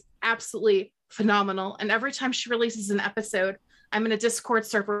villa is absolutely phenomenal. And every time she releases an episode, I'm in a Discord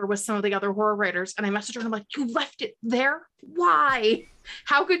server with some of the other horror writers, and I message her and I'm like, you left it there? Why?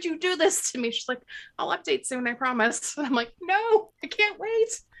 How could you do this to me? She's like, I'll update soon, I promise. And I'm like, no, I can't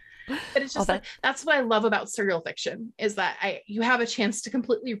wait. But it's just that's what I love about serial fiction, is that you have a chance to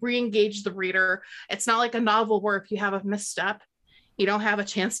completely re-engage the reader. It's not like a novel where if you have a misstep, you don't have a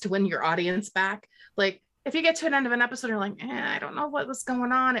chance to win your audience back. Like if you get to an end of an episode, you're like, I don't know what was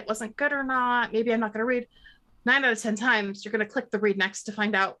going on. It wasn't good or not. Maybe I'm not going to read. 9 out of 10 times, you're going to click the read next to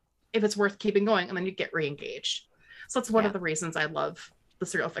find out if it's worth keeping going, and then you get re-engaged. So that's one of the reasons I love the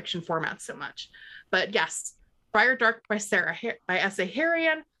serial fiction format so much. But yes, Briar Dark by S.A.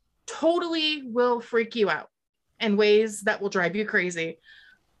 Harian totally will freak you out in ways that will drive you crazy.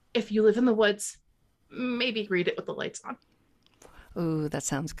 If you live in the woods, maybe read it with the lights on. Ooh, that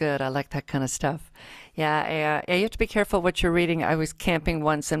sounds good. I like that kind of stuff. Yeah, you have to be careful what you're reading. I was camping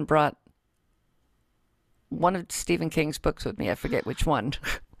once and brought one of Stephen King's books with me. I forget which one.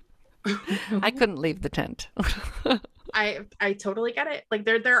 I couldn't leave the tent. I totally get it. Like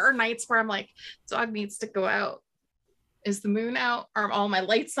there are nights where I'm like, dog needs to go out. Is the moon out? Are all my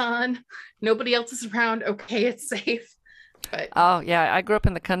lights on? Nobody else is around. Okay, it's safe. But oh yeah, I grew up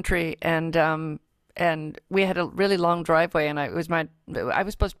in the country, and we had a really long driveway, and I was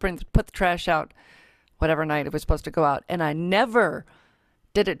supposed to put the trash out whatever night it was supposed to go out, and I never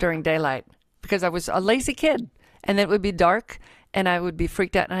did it during daylight because I was a lazy kid, and then it would be dark and I would be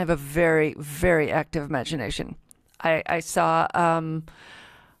freaked out. And I have a very, very active imagination. I saw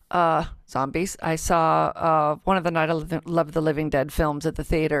zombies. I saw one of the Night of the Living Dead films at the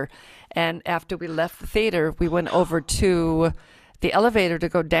theater, and after we left the theater, we went over to the elevator to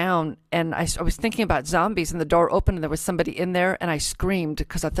go down, and I was thinking about zombies, and the door opened and there was somebody in there, and I screamed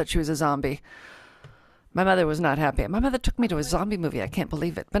because I thought she was a zombie. My mother was not happy. My mother took me to a zombie movie. I can't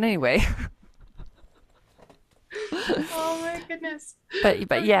believe it. But anyway. Oh my goodness.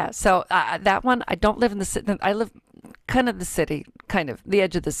 But yeah, so that one, I don't live in the city. I live kind of the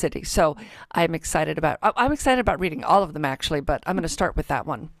edge of the city. So I'm excited about reading all of them actually, but I'm going to start with that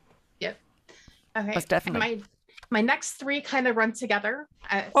one. Yep. Okay. Most definitely. My next 3 kind of run together.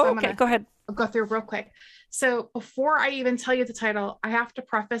 Okay, go ahead. I'll go through real quick. So before I even tell you the title, I have to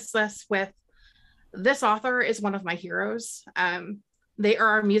preface this with, this author is one of my heroes. They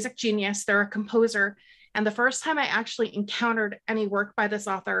are a music genius. They're a composer. And the first time I actually encountered any work by this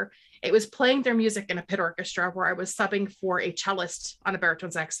author, it was playing their music in a pit orchestra where I was subbing for a cellist on a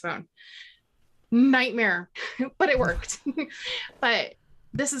baritone saxophone. Nightmare, but it worked. But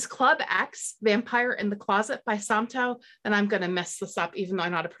this is Club X, Vampire in the Closet by Samto, and I'm going to mess this up even though I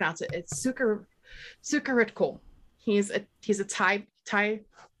know how to pronounce it. It's Sukaritko. He's a Thai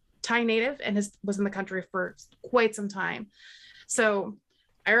native and was in the country for quite some time. So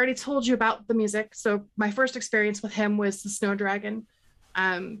I already told you about the music. So my first experience with him was The Snow Dragon,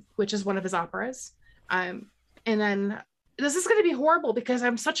 which is one of his operas. And then this is going to be horrible because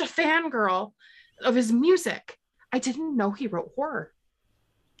I'm such a fangirl of his music. I didn't know he wrote horror.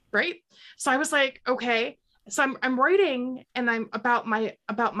 Right. So I was like, okay. So I'm writing and I'm about my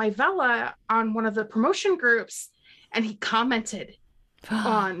villa on one of the promotion groups, and he commented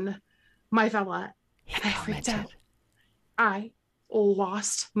on my villa. And I freaked out. I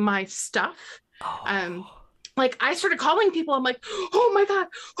lost my stuff. Like I started calling people. I'm like, oh my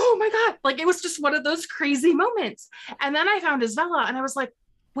God. Like it was just one of those crazy moments. And then I found his villa and I was like,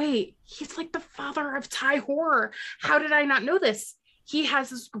 wait, he's like the father of Thai horror. How did I not know this? He has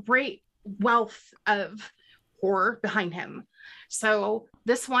this great wealth of horror behind him. So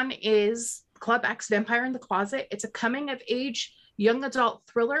this one is Club X, Vampire in the Closet. It's a coming of age young adult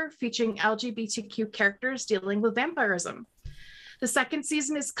thriller featuring LGBTQ characters dealing with vampirism. The second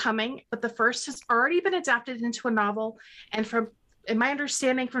season is coming, but the first has already been adapted into a novel. And in my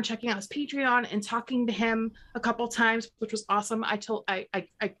understanding from checking out his Patreon and talking to him a couple times, which was awesome, I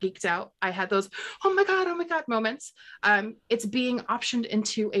geeked out. I had those, oh my God moments. It's being optioned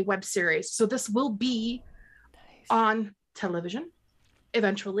into a web series. So this will be on television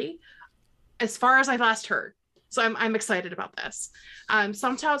eventually, as far as I've last heard. So I'm excited about this.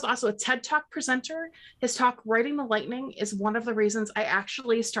 Samto is also a TED Talk presenter. His talk, Writing the Lightning, is one of the reasons I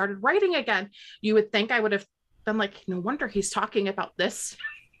actually started writing again. You would think I would have I'm like, no wonder he's talking about this.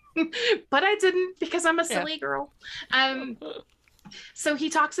 But I didn't, because I'm a Yeah. silly girl. So he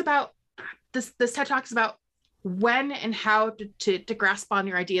talks about this TED talks about when and how to grasp on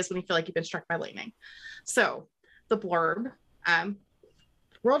your ideas when you feel like you've been struck by lightning. So the blurb,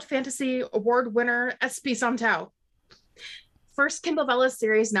 World Fantasy Award winner S.P. Sontao. First Kindle Vellas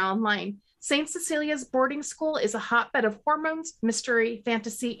series now online. St. Cecilia's boarding school is a hotbed of hormones, mystery,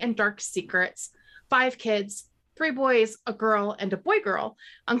 fantasy, and dark secrets. 5 kids, 3 boys, a girl, and a boy-girl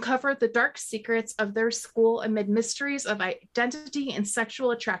uncover the dark secrets of their school amid mysteries of identity and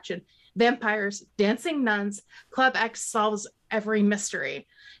sexual attraction. Vampires, dancing nuns, Club X solves every mystery.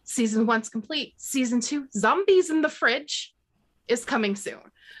 Season 1's complete. Season 2, Zombies in the Fridge, is coming soon.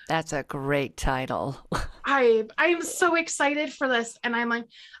 That's a great title. I'm so excited for this, and I'm like,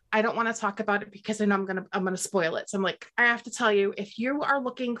 I don't want to talk about it because I know I'm gonna spoil it. So I'm like, I have to tell you, if you are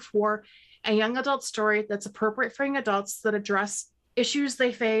looking for a young adult story that's appropriate for young adults that address issues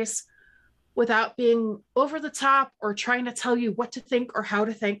they face without being over the top or trying to tell you what to think or how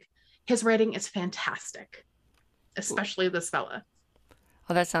to think, his writing is fantastic, especially this fella.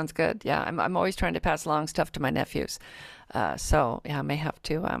 Oh, that sounds good. Yeah, I'm always trying to pass along stuff to my nephews. So yeah, I may have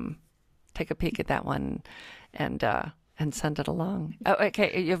to take a peek at that one and send it along. Oh,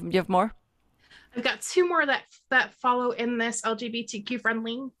 okay. You have more? I've got 2 more that follow in this LGBTQ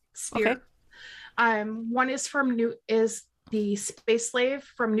friendly sphere. Okay. One is is the Space Slave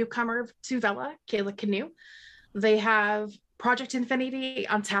from Newcomer to Vela, Kayla Canoe. They have Project Infinity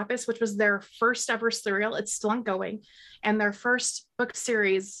on Tapas, which was their first ever serial. It's still ongoing. And their first book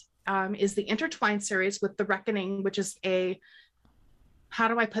series is the Intertwined series with The Reckoning, which is how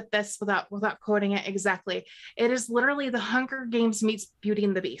do I put this without quoting it exactly? It is literally the Hunger Games meets Beauty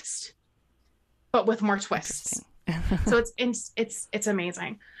and the Beast, but with more twists. So it's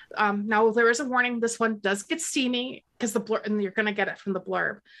amazing. Now there is a warning. This one does get steamy because the blurb, and you're going to get it from the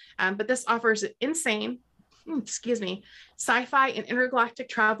blurb. But this offers insane, sci-fi and intergalactic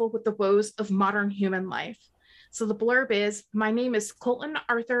travel with the woes of modern human life. So the blurb is, my name is Colton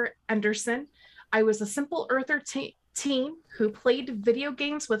Arthur Anderson. I was a simple Earther teen who played video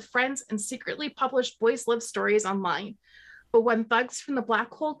games with friends and secretly published boys' love stories online. But when thugs from the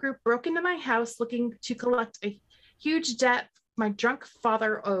Black Hole Group broke into my house looking to collect a huge debt my drunk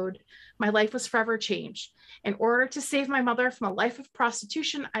father owed, my life was forever changed. In order to save my mother from a life of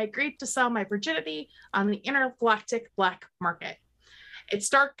prostitution, I agreed to sell my virginity on the intergalactic black market. It's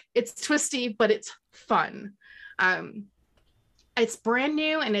dark, it's twisty, but it's fun. It's brand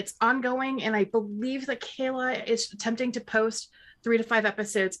new and it's ongoing, and I believe that Kayla is attempting to post 3 to 5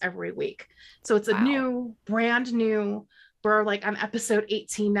 episodes every week. So it's a brand new, we're like on episode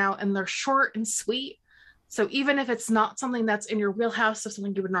 18 now, and they're short and sweet. So even if it's not something that's in your wheelhouse of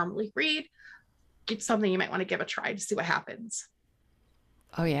something you would normally read, it's something you might want to give a try to see what happens.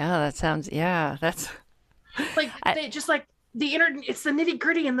 Oh yeah, that's like it's the nitty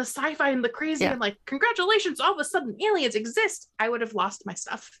gritty and the sci-fi and the crazy and like, congratulations, all of a sudden aliens exist. I would have lost my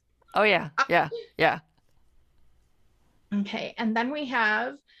stuff. Oh yeah. Okay, and then we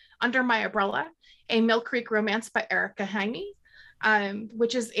have Under My Umbrella, a Mill Creek romance by Erica Heine,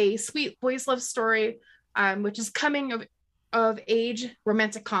 which is a sweet boys' love story, which is coming of age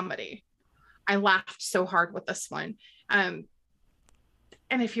romantic comedy. I laughed so hard with this one.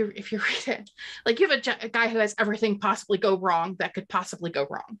 And if you read it, like, you have a guy who has everything possibly go wrong that could possibly go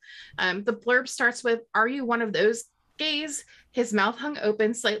wrong. The blurb starts with, "Are you one of those gays?" His mouth hung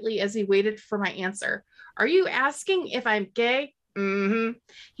open slightly as he waited for my answer. "Are you asking if I'm gay?" Mm-hmm.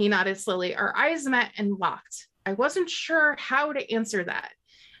 He nodded slowly. Our eyes met and locked. I wasn't sure how to answer that.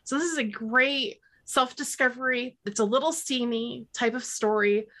 So this is a great self-discovery. It's a little steamy type of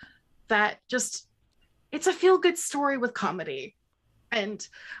story that it's a feel-good story with comedy. And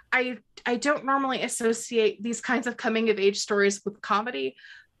I don't normally associate these kinds of coming-of-age stories with comedy,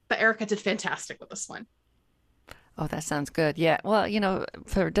 but Erica did fantastic with this one. Oh, that sounds good. Yeah. Well,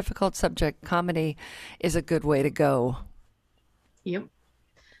 for a difficult subject, comedy is a good way to go. Yep.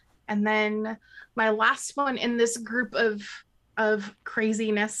 And then my last one in this group of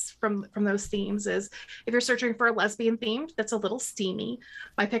craziness from those themes is, if you're searching for a lesbian theme that's a little steamy,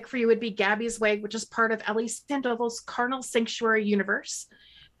 my pick for you would be Gabby's Way, which is part of Ellie Sandoval's Carnal Sanctuary universe.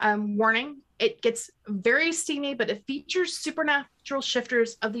 Warning, it gets very steamy, but it features supernatural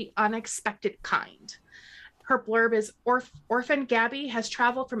shifters of the unexpected kind. Her blurb is, Orphan Gabby has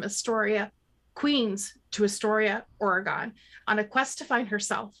traveled from Astoria, Queens, to Astoria, Oregon, on a quest to find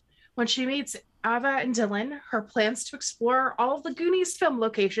herself. When she meets Ava and Dylan, her plans to explore all of the Goonies film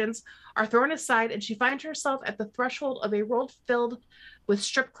locations are thrown aside, and she finds herself at the threshold of a world filled with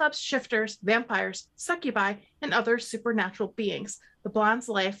strip clubs, shifters, vampires, succubi, and other supernatural beings. The blonde's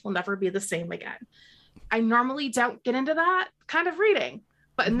life will never be the same again. I normally don't get into that kind of reading,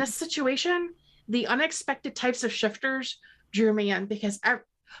 but in this situation, the unexpected types of shifters drew me in because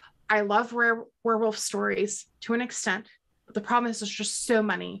I love werewolf stories to an extent, but the problem is there's just so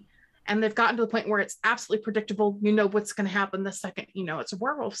many. And they've gotten to the point where it's absolutely predictable. You know what's going to happen the second you know it's a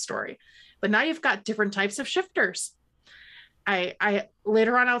werewolf story. But now you've got different types of shifters. I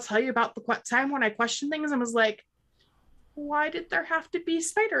later on I'll tell you about the time when I questioned things and was like, why did there have to be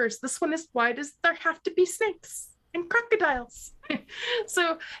spiders? This one is, why does there have to be snakes and crocodiles?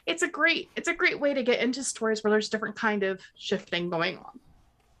 So it's a great way to get into stories where there's different kind of shifting going on.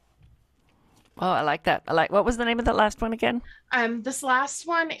 Oh, I like that. What was the name of that last one again? This last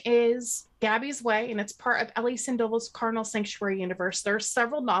one is Gabby's Way, and it's part of Ellie Sandoval's Carnal Sanctuary universe. There are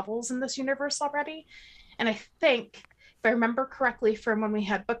several novels in this universe already, and I think, if I remember correctly from when we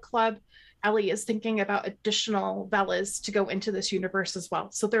had book club, Ellie is thinking about additional Vellas to go into this universe as well.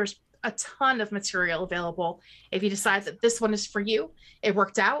 So there's a ton of material available if you decide that this one is for you, it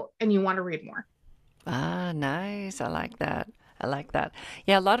worked out, and you want to read more. Ah, nice. I like that.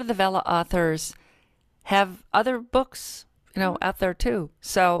 Yeah, a lot of the Vella authors have other books, out there too.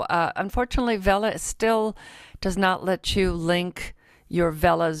 So unfortunately, Vella still does not let you link your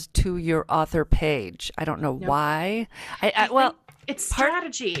Vellas to your author page. I don't know why. Well, it's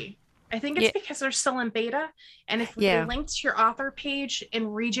strategy. I think it's because they're still in beta. And if they link to your author page in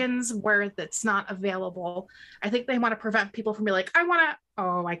regions where that's not available, I think they want to prevent people from being like,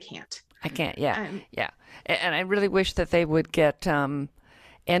 I can't. I can't, yeah. And I really wish that they would get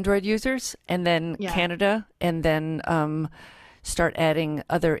Android users and then Canada and then start adding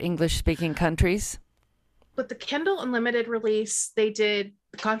other English-speaking countries. With the Kindle Unlimited release, they did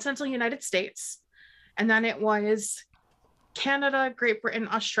the continental United States, and then it was Canada, Great Britain,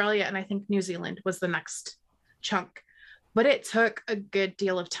 Australia, and I think New Zealand was the next chunk. But it took a good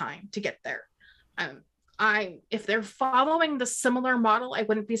deal of time to get there. If they're following the similar model, I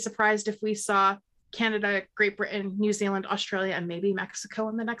wouldn't be surprised if we saw Canada, Great Britain, New Zealand, Australia, and maybe Mexico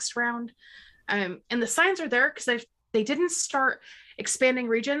in the next round. And the signs are there because they didn't start expanding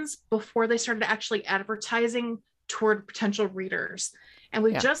regions before they started actually advertising toward potential readers. And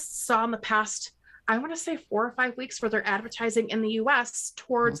we just saw in the past, I want to say 4 or 5 weeks, where they're advertising in the US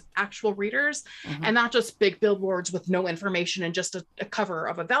towards actual readers and not just big billboards with no information and just a cover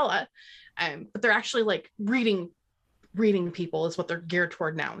of a Vella. But they're actually like reading people is what they're geared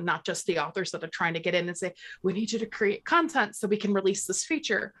toward now, not just the authors that are trying to get in and say, we need you to create content so we can release this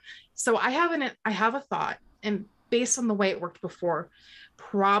feature. So I have a thought, and based on the way it worked before,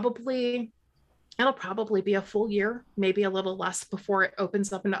 it'll probably be a full year, maybe a little less before it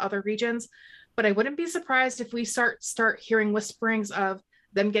opens up into other regions. But I wouldn't be surprised if we start hearing whisperings of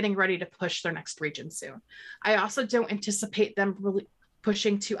them getting ready to push their next region soon. I also don't anticipate them really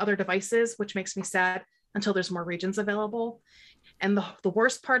pushing to other devices, which makes me sad, until there's more regions available. And the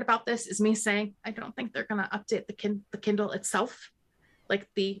worst part about this is me saying, I don't think they're going to update the Kindle itself, like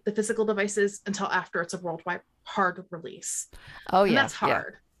the physical devices, until after it's a worldwide hard release. Oh, and yeah. That's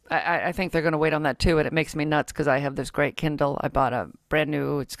hard. Yeah. I think they're going to wait on that too. And it makes me nuts because I have this great Kindle. I bought a brand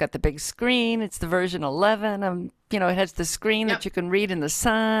new, it's got the big screen. It's the version 11. It has the screen that you can read in the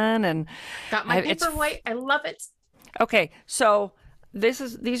sun. And got my Paperwhite. I love it. Okay. So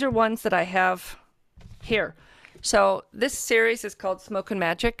these are ones that I have here. So this series is called Smoke and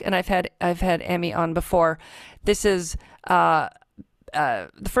Magic, and I've had Amy on before. This is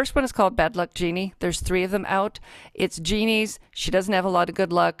the first one is called Bad Luck Jeannie. There's 3 of them out. It's Jeannie's. She doesn't have a lot of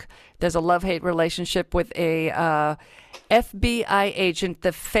good luck. There's a love-hate relationship with a FBI agent,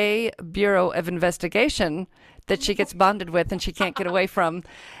 the Fay Bureau of Investigation, that she gets bonded with and she can't get away from.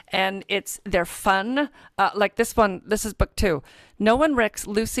 And they're fun. Like this one, this is book 2. No one wrecks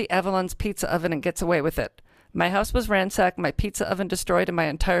Lucy Avalon's pizza oven and gets away with it. My house was ransacked, my pizza oven destroyed, and my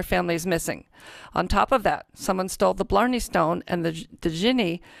entire family is missing. On top of that, someone stole the Blarney Stone, and the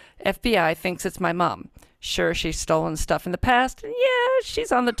Ginny FBI thinks it's my mom. Sure, she's stolen stuff in the past. Yeah,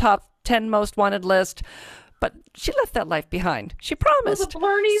 she's on the top 10 most wanted list, but she left that life behind. She promised. The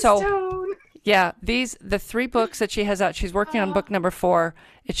Blarney Stone. Yeah, the 3 books that she has out. She's working on book number 4.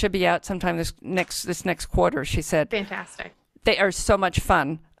 It should be out sometime this next quarter, she said. Fantastic. They are so much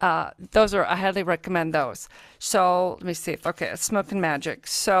fun. I highly recommend those. So let me see. Okay, Smoke and Magic.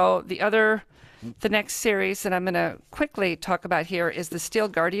 So the next series that I'm going to quickly talk about here is the Steel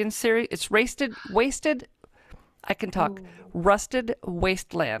Guardian series. It's Rusted Wasteland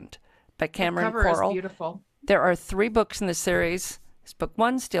by The Cameron cover is Corll. beautiful. There are 3 books in the series. It's book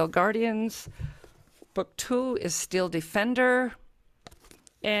 1, Steel Guardians. Book 2 is Steel Defender.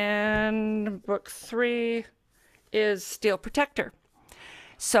 And book 3 is Steel Protector.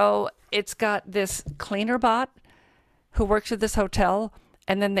 So it's got this cleaner bot who works at this hotel,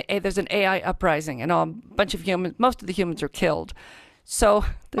 and then there's an AI uprising, and a bunch of humans, most of the humans are killed. So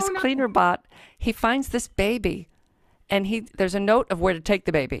this cleaner bot, he finds this baby, and there's a note of where to take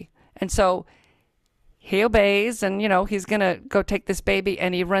the baby. And so he obeys, and, he's going to go take this baby,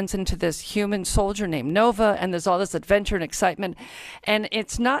 and he runs into this human soldier named Nova, and there's all this adventure and excitement. And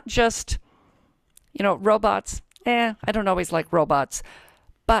it's not just, robots. I don't always like robots.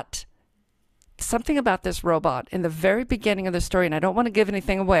 But something about this robot in the very beginning of the story, and I don't want to give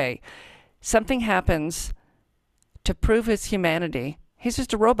anything away, something happens to prove his humanity. He's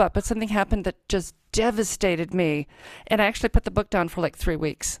just a robot, but something happened that just devastated me. And I actually put the book down for like 3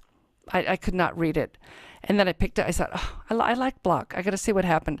 weeks. I could not read it. And then I picked it. I thought, I like Block. I got to see what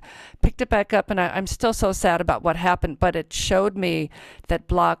happened. Picked it back up, and I'm still so sad about what happened. But it showed me that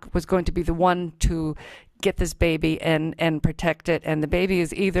Block was going to be the one to get this baby and protect it. And the baby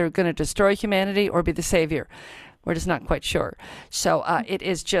is either going to destroy humanity or be the savior. We're just not quite sure. So it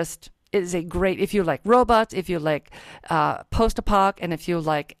is a great, if you like robots, if you like post-apoc, and if you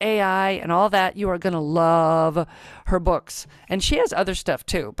like AI and all that, you are going to love her books. And she has other stuff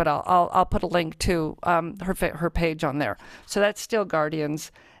too, but I'll put a link to her page on there. So that's Still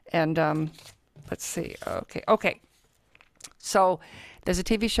Guardians. And let's see. Okay. So there's a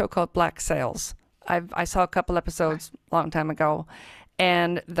TV show called Black Sails. I saw a couple episodes a long time ago,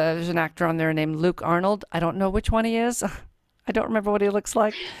 and there's an actor on there named Luke Arnold. I don't know which one he is. I don't remember what he looks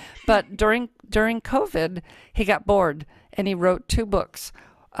like. But during COVID, he got bored, and he wrote 2 books.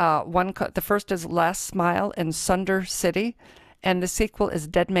 The first is Last Smile in Sunder City, and the sequel is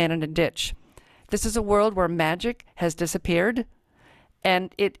Dead Man in a Ditch. This is a world where magic has disappeared,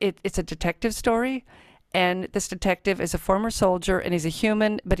 and it's a detective story. And this detective is a former soldier, and he's a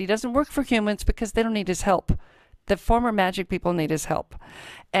human, but he doesn't work for humans because they don't need his help. The former magic people need his help.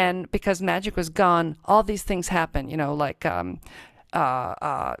 And because magic was gone, all these things happen, like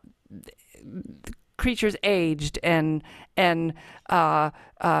creatures aged and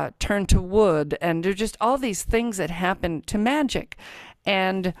turned to wood. And there's just all these things that happen to magic.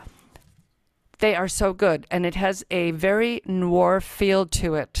 And they are so good. And it has a very noir feel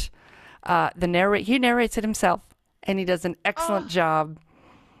to it. He narrates it himself, and he does an excellent job.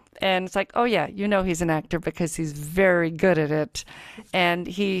 And it's like, he's an actor because he's very good at it. And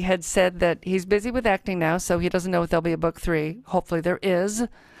he had said that he's busy with acting now, so he doesn't know if there'll be a book 3. Hopefully there is.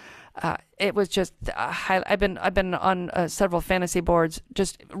 It was just, I've been on several fantasy boards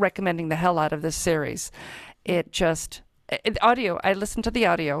just recommending the hell out of this series. Audio, I listened to the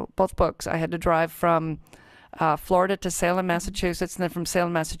audio, both books. I had to drive from Florida to Salem, Massachusetts, and then from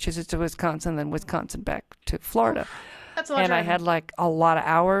Salem, Massachusetts to Wisconsin, then Wisconsin back to Florida. That's a lot. And I had like a lot of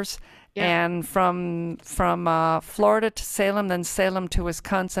hours. Yeah. And from Florida to Salem, then Salem to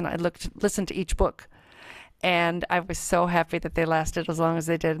Wisconsin, I listened to each book. And I was so happy that they lasted as long as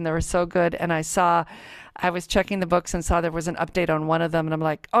they did, and they were so good. And I was checking the books and saw there was an update on one of them, and I'm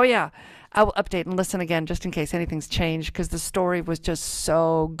like, I will update and listen again just in case anything's changed, because the story was just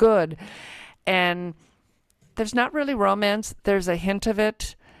so good. And there's not really romance. There's a hint of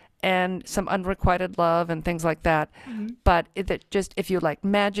it and some unrequited love and things like that. Mm-hmm. But if you like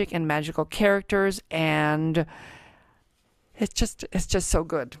magic and magical characters, and it's just so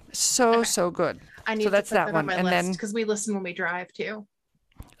good. So good. I need to put that on my list, because we listen when we drive too.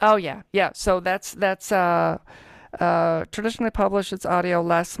 Oh yeah. So that's traditionally published. It's audio.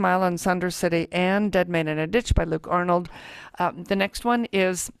 Last Smile in Sunder City and Dead Man in a Ditch by Luke Arnold. The next one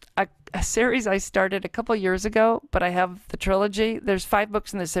is a series I started a couple years ago, but I have the trilogy. There's 5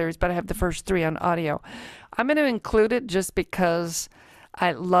 books in the series, but I have the first 3 on audio. I'm going to include it just because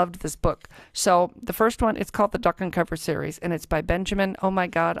I loved this book. So the first one, it's called the Duck and Cover series, and it's by Benjamin. Oh my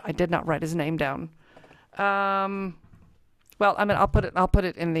God, I did not write his name down. Well, I'll put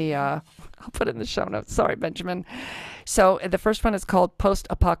it in the show notes. Sorry, Benjamin. So the first one is called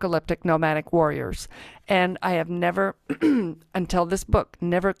Post-Apocalyptic Nomadic Warriors. And I have never, until this book,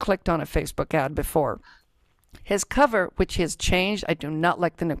 never clicked on a Facebook ad before. His cover, which he has changed, I do not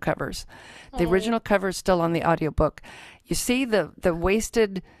like the new covers. The original cover is still on the audiobook. You see the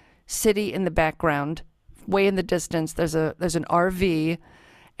wasted city in the background, way in the distance. There's an RV,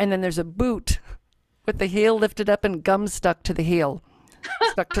 and then there's a boot with the heel lifted up and gum stuck to the heel,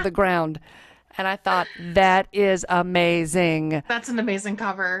 stuck to the ground. And I thought, that is amazing. That's an amazing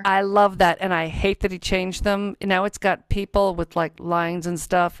cover. I love that. And I hate that he changed them. Now it's got people with like lines and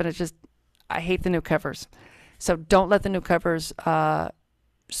stuff, and I hate the new covers. So don't let the new covers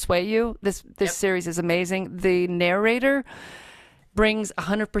sway you. This series is amazing. The narrator brings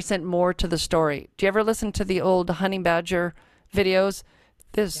 100% more to the story. Do you ever listen to the old Honey Badger videos?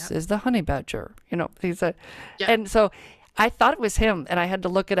 This is the Honey Badger. You know, and so I thought it was him, and I had to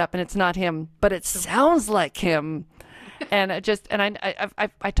look it up, and it's not him, but it sounds like him. And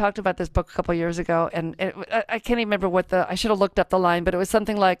I talked about this book a couple of years ago, and I can't even remember I should have looked up the line, but it was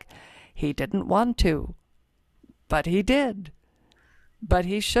something like, he didn't want to, but he did, but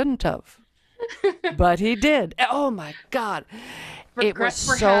he shouldn't have, but he did. Oh my God. Regrets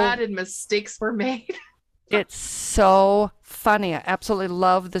were had and mistakes were made. It's so funny. I absolutely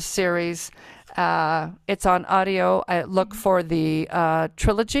love the series. It's on audio. I look for the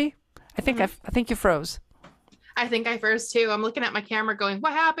trilogy. I think you froze. I think I froze too. I'm looking at my camera going,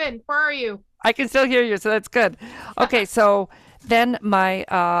 what happened? Where are you? I can still hear you, so that's good. Okay, so then my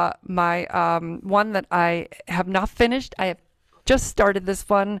one that I have not finished, I have just started this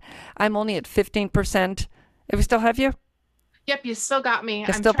one. I'm only at 15%. If we still have you? Yep, you still got me.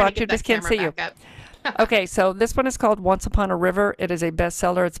 I still brought you, just can't see you. Okay, so this one is called Once Upon a River. It is a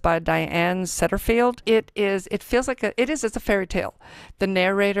bestseller. It's by Diane Setterfield. It feels like it's a fairy tale. The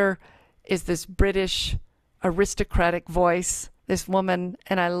narrator is this British aristocratic voice, this woman,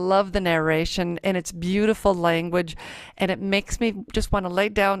 and I love the narration, and it's beautiful language, and it makes me just want to lay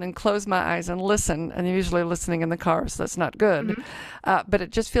down and close my eyes and listen. And I'm usually listening in the car, so that's not good. But it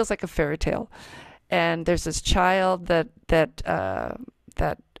just feels like a fairy tale. And there's this child that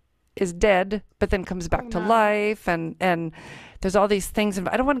is dead, but then comes back to life, and there's all these things. And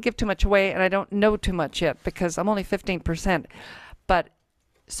I don't want to give too much away, and I don't know too much yet because I'm only 15%. But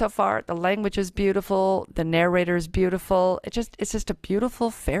so far, the language is beautiful, the narrator is beautiful. It's just a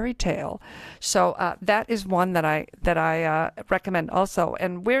beautiful fairy tale. So that is one that I recommend also.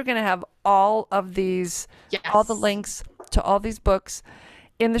 And we're going to have all of these, all the links to all these books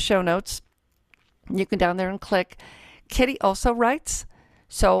in the show notes. You can down there and click. Kitty also writes,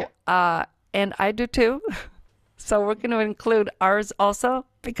 so and I do too. So we're going to include ours also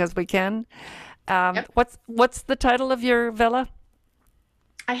because we can. What's the title of your Vella?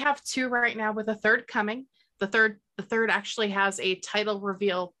 I have two right now with a third coming. The third actually has a title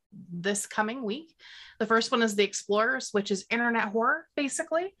reveal this coming week. The first one is The Explorers, which is internet horror,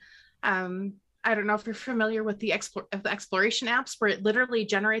 basically. I don't know if you're familiar with the exploration apps where it literally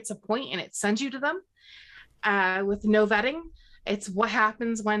generates a point and it sends you to them with no vetting. It's what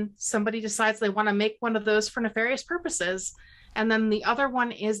happens when somebody decides they want to make one of those for nefarious purposes. And then the other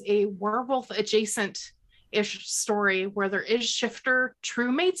one is a werewolf adjacent-ish story where there is shifter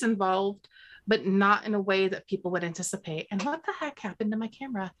true mates involved, but not in a way that people would anticipate. And what the heck happened to my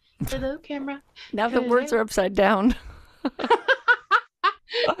camera? Hello, camera. Now the words are upside down.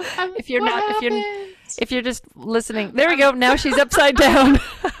 If you're just listening, there we go. Now she's upside down.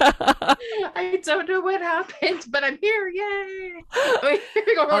 I don't know what happened, but I'm here. Yay!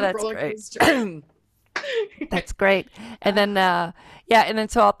 That's great. That's great. And then and then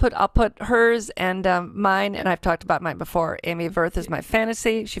so I'll put hers and mine, and I've talked about mine before. Amy of Earth is my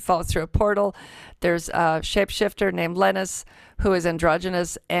fantasy. She falls through a portal. There's a shapeshifter named Lennis who is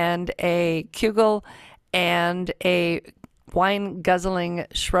androgynous, and a Kugel, and a wine guzzling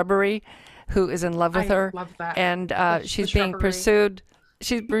shrubbery who is in love with her. Love that. And she's being pursued.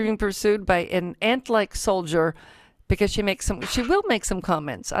 She's being pursued by an ant-like soldier because she will make some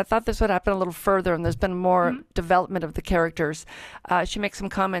comments. I thought this would happen a little further, and there's been more development of the characters. She makes some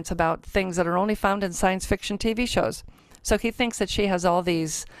comments about things that are only found in science fiction TV shows. So he thinks that she has all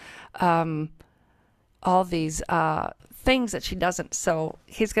these things that she doesn't. So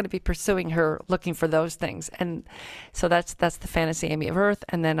he's going to be pursuing her, looking for those things. And so that's the fantasy Amy of Earth.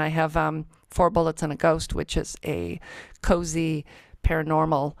 And then I have 4 Bullets and a Ghost, which is a cozy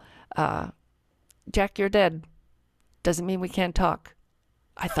paranormal. Jack, you're dead. Doesn't mean we can't talk.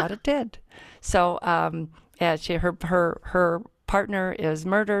 I thought it did. So her partner is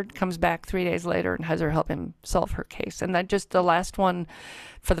murdered, comes back 3 days later and has her help him solve her case. And then just the last one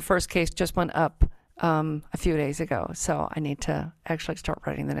for the first case just went up a few days ago. So I need to actually start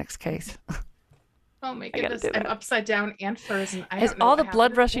writing the next case. Oh my goodness, I'm upside down and frozen. Is all the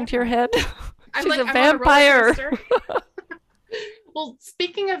blood rushing to your head? She's a I'm vampire. Well,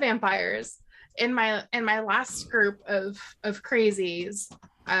 speaking of vampires, in my last group of crazies,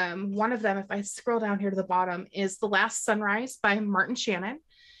 one of them, if I scroll down here to the bottom, is The Last Sunrise by Martin Shannon.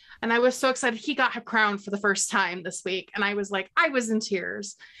 And I was so excited. He got crowned for the first time this week. And I was in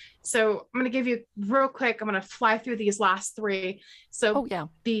tears. So I'm going to give you real quick. I'm going to fly through these last 3. So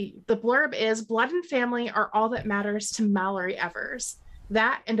the blurb is: blood and family are all that matters to Mallory Evers.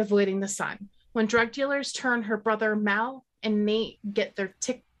 That and avoiding the sun. When drug dealers turn, her brother Mal and Nate get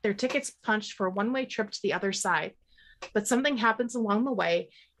their tickets punched for a one-way trip to the other side. But something happens along the way,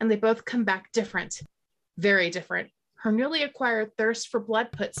 and they both come back different, very different. Her newly acquired thirst for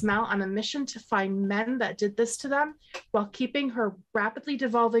blood puts Mal on a mission to find men that did this to them while keeping her rapidly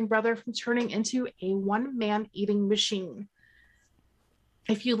devolving brother from turning into a one-man eating machine.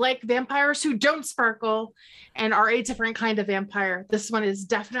 If you like vampires who don't sparkle and are a different kind of vampire, this one is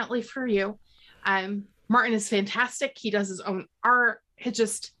definitely for you. Martin is fantastic. He does his own art.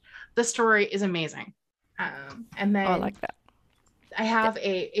 The story is amazing. And then I like that. I have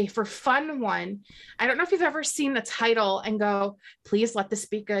a for fun one. I don't know if you've ever seen the title and go, please let this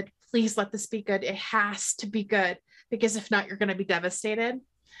be good. Please let this be good. It has to be good, because if not, you're going to be devastated.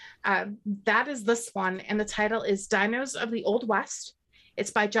 That is this one. And the title is Dinos of the Old West.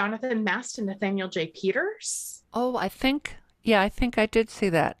 It's by Jonathan Mast and Nathaniel J. Peters. Oh, I think I did see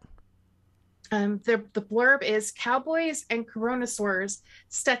that. The blurb is Cowboys and Coronosaurs,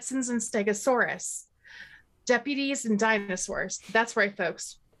 Stetsons and Stegosaurus, deputies and dinosaurs. That's right,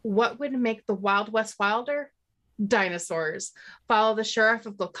 folks. What would make the Wild West wilder? Dinosaurs. Follow the sheriff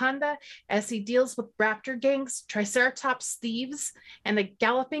of Golconda as he deals with raptor gangs, triceratops thieves, and a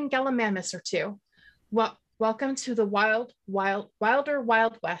galloping Gallimimus or two. Welcome to the Wilder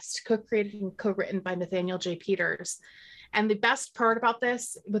Wild West, co-created and co-written by Nathaniel J. Peters. And the best part about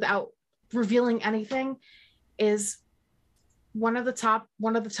this, without revealing anything, is one of the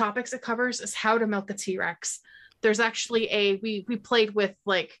topics it covers is how to milk a T-Rex. There's actually we played with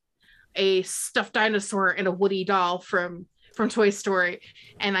like a stuffed dinosaur and a Woody doll from Toy Story,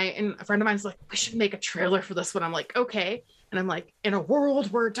 and a friend of mine's like, we should make a trailer for this one. I'm like, okay. And I'm like, in a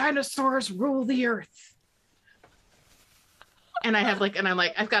world where dinosaurs rule the earth. And I'm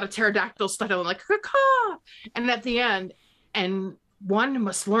like, I've got a pterodactyl stuffed. I'm like, caw. And at the end, and one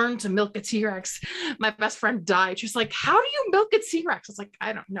must learn to milk a T-Rex. My best friend died. She's like, how do you milk a T-Rex? I was like,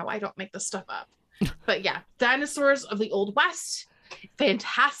 I don't know. I don't make this stuff up. But yeah, Dinosaurs of the Old West.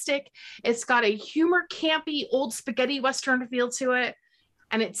 Fantastic. It's got a humor, campy, old spaghetti Western feel to it.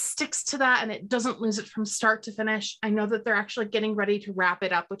 And it sticks to that, and it doesn't lose it from start to finish. I know that they're actually getting ready to wrap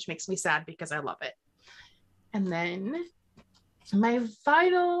it up, which makes me sad because I love it. And then my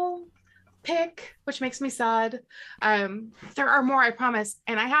final pick, which makes me sad. There are more, I promise.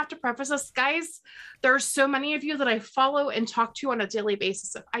 And I have to preface this, guys. There are so many of you that I follow and talk to on a daily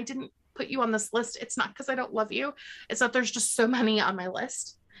basis. If I didn't put you on this list, it's not because I don't love you. It's that there's just so many on my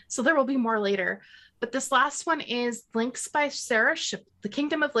list. So there will be more later. But this last one is Lynx by Sarah Shipley, The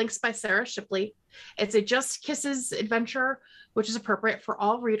Kingdom of Lynx by Sarah Shipley. It's a Just Kisses adventure, which is appropriate for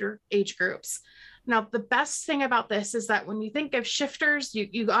all reader age groups. Now, the best thing about this is that when you think of shifters,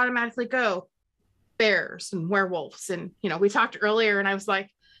 you automatically go bears and werewolves. And, we talked earlier and I was like,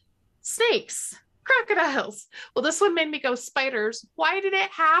 snakes, crocodiles. Well, this one made me go spiders. Why did it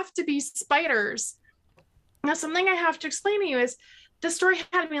have to be spiders? Now, something I have to explain to you is the story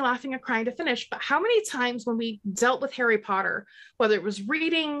had me laughing and crying to finish, but how many times when we dealt with Harry Potter, whether it was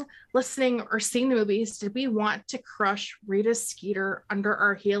reading, listening, or seeing the movies, did we want to crush Rita Skeeter under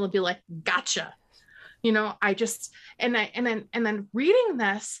our heel and be like, gotcha? And then reading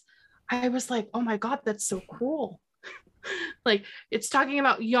this, I was like, oh my God, that's so cool. Like, it's talking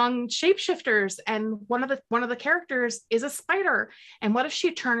about young shapeshifters, and one of the characters is a spider. And what if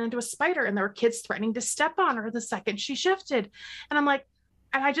she turned into a spider and there were kids threatening to step on her the second she shifted? And I'm like,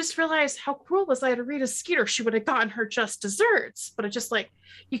 and I just realized how cruel was I to read a Skeeter. She would have gotten her just desserts, but it just like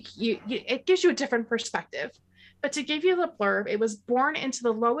it gives you a different perspective. But to give you the blurb, it was born into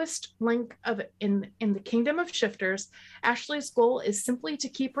the lowest link in the kingdom of shifters. Ashley's goal is simply to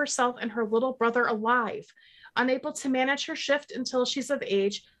keep herself and her little brother alive. Unable to manage her shift until she's of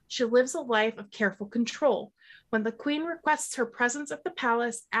age, she lives a life of careful control. When the queen requests her presence at the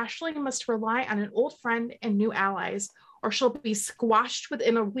palace, Ashley must rely on an old friend and new allies, or she'll be squashed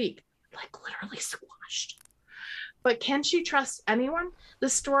within a week, like literally squashed. But can she trust anyone? The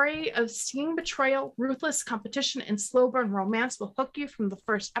story of stinging betrayal, ruthless competition, and slow burn romance will hook you from the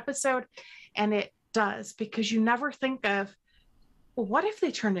first episode, and it does, because you never think of, well, what if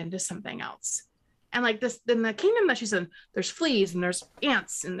they turned into something else? And like this, in the kingdom that she's in, there's fleas and there's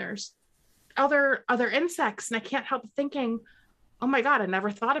ants and there's other insects, and I can't help thinking, oh my God, I never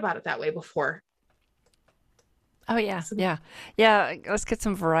thought about it that way before. Oh yeah, yeah. Let's get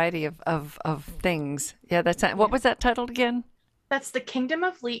some variety of things. Yeah, what was that titled again? That's The Kingdom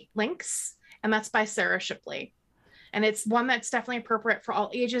of Lynx, and that's by Sarah Shipley. And it's one that's definitely appropriate for all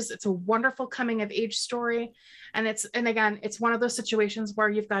ages. It's a wonderful coming of age story. And again, it's one of those situations where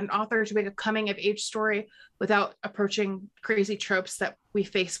you've got an author doing a coming of age story without approaching crazy tropes that we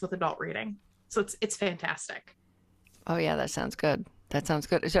face with adult reading. So it's fantastic. Oh yeah, that sounds good. That sounds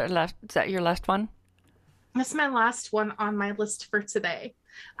good. Is that your last one? That's my last one on my list for today.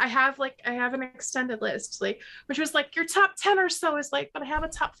 I have an extended list, which was your top 10 or so is but I have a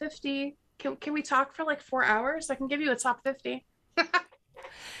top 50. Can we talk for 4 hours? I can give you a top 50.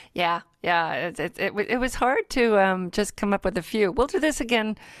 Yeah. It was hard to just come up with a few. We'll do this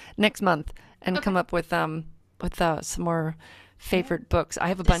again next month and come up with some more favorite books. I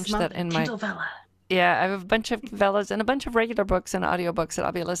have a bunch that in my Kindle Vella. Yeah, I have a bunch of Vellas and a bunch of regular books and audiobooks that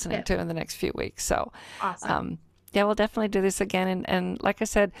I'll be listening to in the next few weeks. So awesome. Yeah, we'll definitely do this again. And like I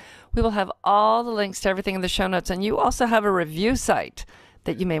said, we will have all the links to everything in the show notes. And you also have a review site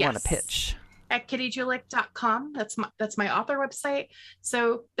that you may want to pitch. At kittygulick.com. That's my author website.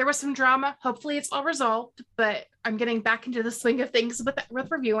 So there was some drama. Hopefully it's all resolved, but I'm getting back into the swing of things with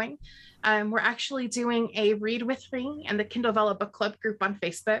reviewing. We're actually doing a read with me and the Kindle Vella book club group on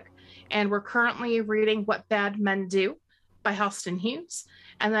Facebook. And we're currently reading What Bad Men Do by Halston Hughes.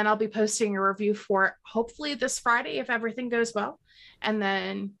 And then I'll be posting a review for it hopefully this Friday if everything goes well. And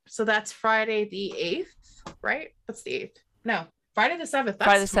then, so that's Friday the 8th, right? That's the 8th. No, Friday the 7th. That's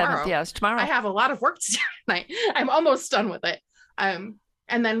Friday the tomorrow. 7th, yes, tomorrow. I have a lot of work to do tonight. I'm almost done with it. And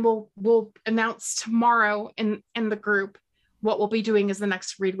then we'll announce tomorrow in the group what we'll be doing as the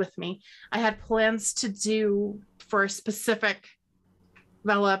next read with me. I had plans to do for a specific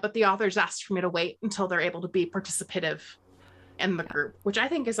Vella, but the authors asked for me to wait until they're able to be participative in the group, which I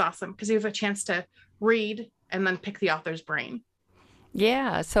think is awesome because you have a chance to read and then pick the author's brain.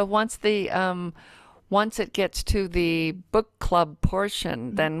 Yeah. So once it gets to the book club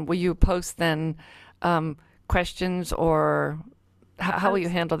portion, then will you post questions or how will you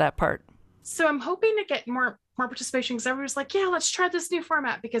handle that part? So I'm hoping to get more participation because everyone's like, yeah, let's try this new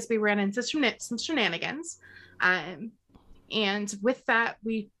format because we ran into some shenanigans. And with that,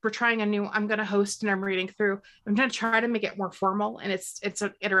 we're trying I'm going to host and I'm reading through. I'm going to try to make it more formal. And it's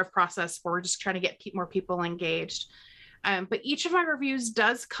an iterative process where we're just trying to get more people engaged. But each of my reviews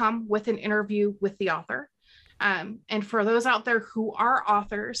does come with an interview with the author. And for those out there who are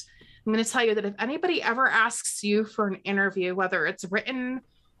authors, I'm going to tell you that if anybody ever asks you for an interview, whether it's written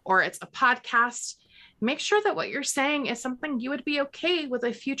or it's a podcast, make sure that what you're saying is something you would be okay with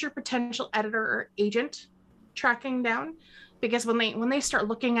a future potential editor or agent tracking down. Because when they start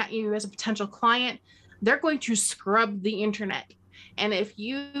looking at you as a potential client, they're going to scrub the internet. And if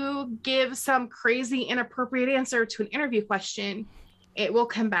you give some crazy inappropriate answer to an interview question, it will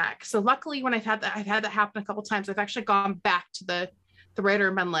come back. So luckily, when I've had that happen a couple of times, I've actually gone back to the writer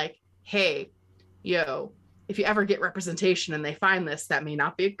and been like, hey, if you ever get representation and they find this, that may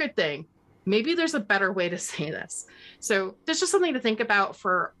not be a good thing. Maybe there's a better way to say this. So there's just something to think about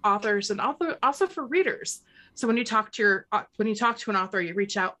for authors and also for readers. So when you talk to an author, you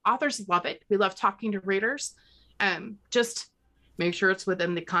reach out. Authors love it. We love talking to readers. Just make sure it's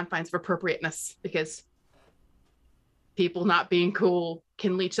within the confines of appropriateness, because people not being cool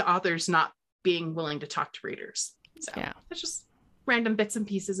can lead to authors not being willing to talk to readers. So yeah, it's just random bits and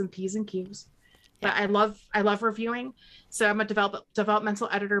pieces and P's and Q's. But I love reviewing. So I'm a developmental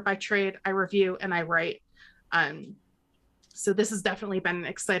editor by trade. I review and I write. So this has definitely been an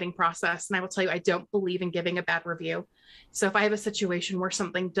exciting process. And I will tell you, I don't believe in giving a bad review. So if I have a situation where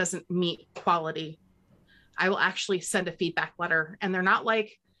something doesn't meet quality, I will actually send a feedback letter. And they're not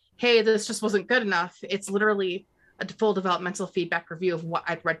like, hey, this just wasn't good enough. It's literally a full developmental feedback review of what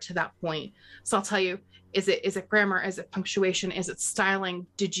I'd read to that point. So I'll tell you, is it grammar? Is it punctuation? Is it styling?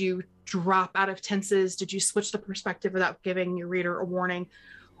 Did you drop out of tenses? Did you switch the perspective without giving your reader a warning?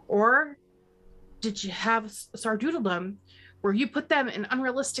 Or did you have sardoodledom where you put them in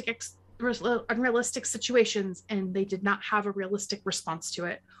unrealistic situations and they did not have a realistic response to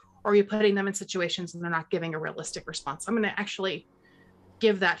it? Or are you putting them in situations and they're not giving a realistic response? I'm going to actually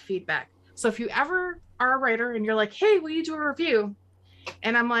give that feedback. So if you ever are a writer and you're like, hey, will you do a review?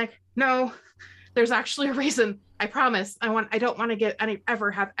 And I'm like, no, there's actually a reason. I promise. I don't want to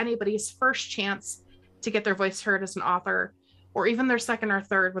ever have anybody's first chance to get their voice heard as an author, or even their second or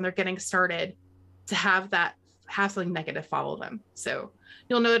third when they're getting started, to have something negative follow them. So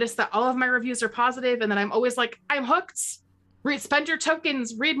you'll notice that all of my reviews are positive, and then I'm always like, I'm hooked. Spend your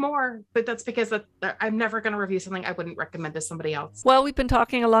tokens, read more. But that's because I'm never going to review something I wouldn't recommend to somebody else. Well, we've been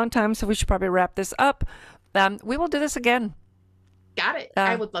talking a long time, so we should probably wrap this up. We will do this again. Got it.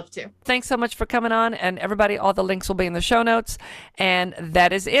 I would love to. Thanks so much for coming on. And everybody, all the links will be in the show notes. And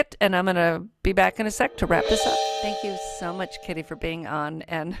that is it. And I'm going to be back in a sec to wrap this up. Thank you so much, Kitty, for being on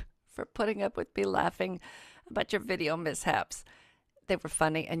and for putting up with me laughing about your video mishaps. They were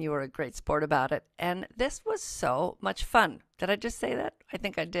funny and you were a great sport about it. And this was so much fun. Did I just say that? I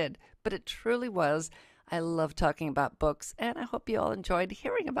think I did. But it truly was. I love talking about books and I hope you all enjoyed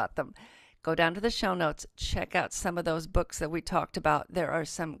hearing about them. Go down to the show notes, check out some of those books that we talked about. There are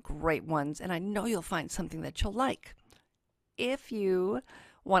some great ones and I know you'll find something that you'll like. If you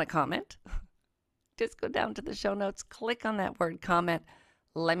want to comment, just go down to the show notes, click on that word comment,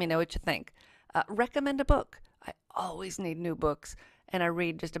 let me know what you think. Recommend a book. I always need new books, and I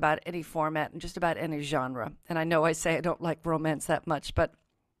read just about any format and just about any genre. And I know I say I don't like romance that much, but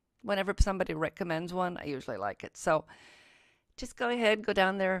whenever somebody recommends one, I usually like it. So just go ahead, go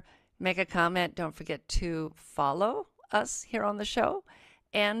down there, make a comment. Don't forget to follow us here on the show.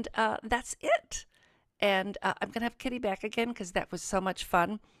 And that's it. And I'm going to have Kitty back again because that was so much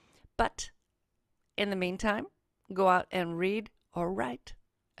fun. But in the meantime, go out and read or write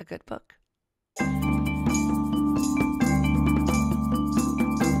a good book.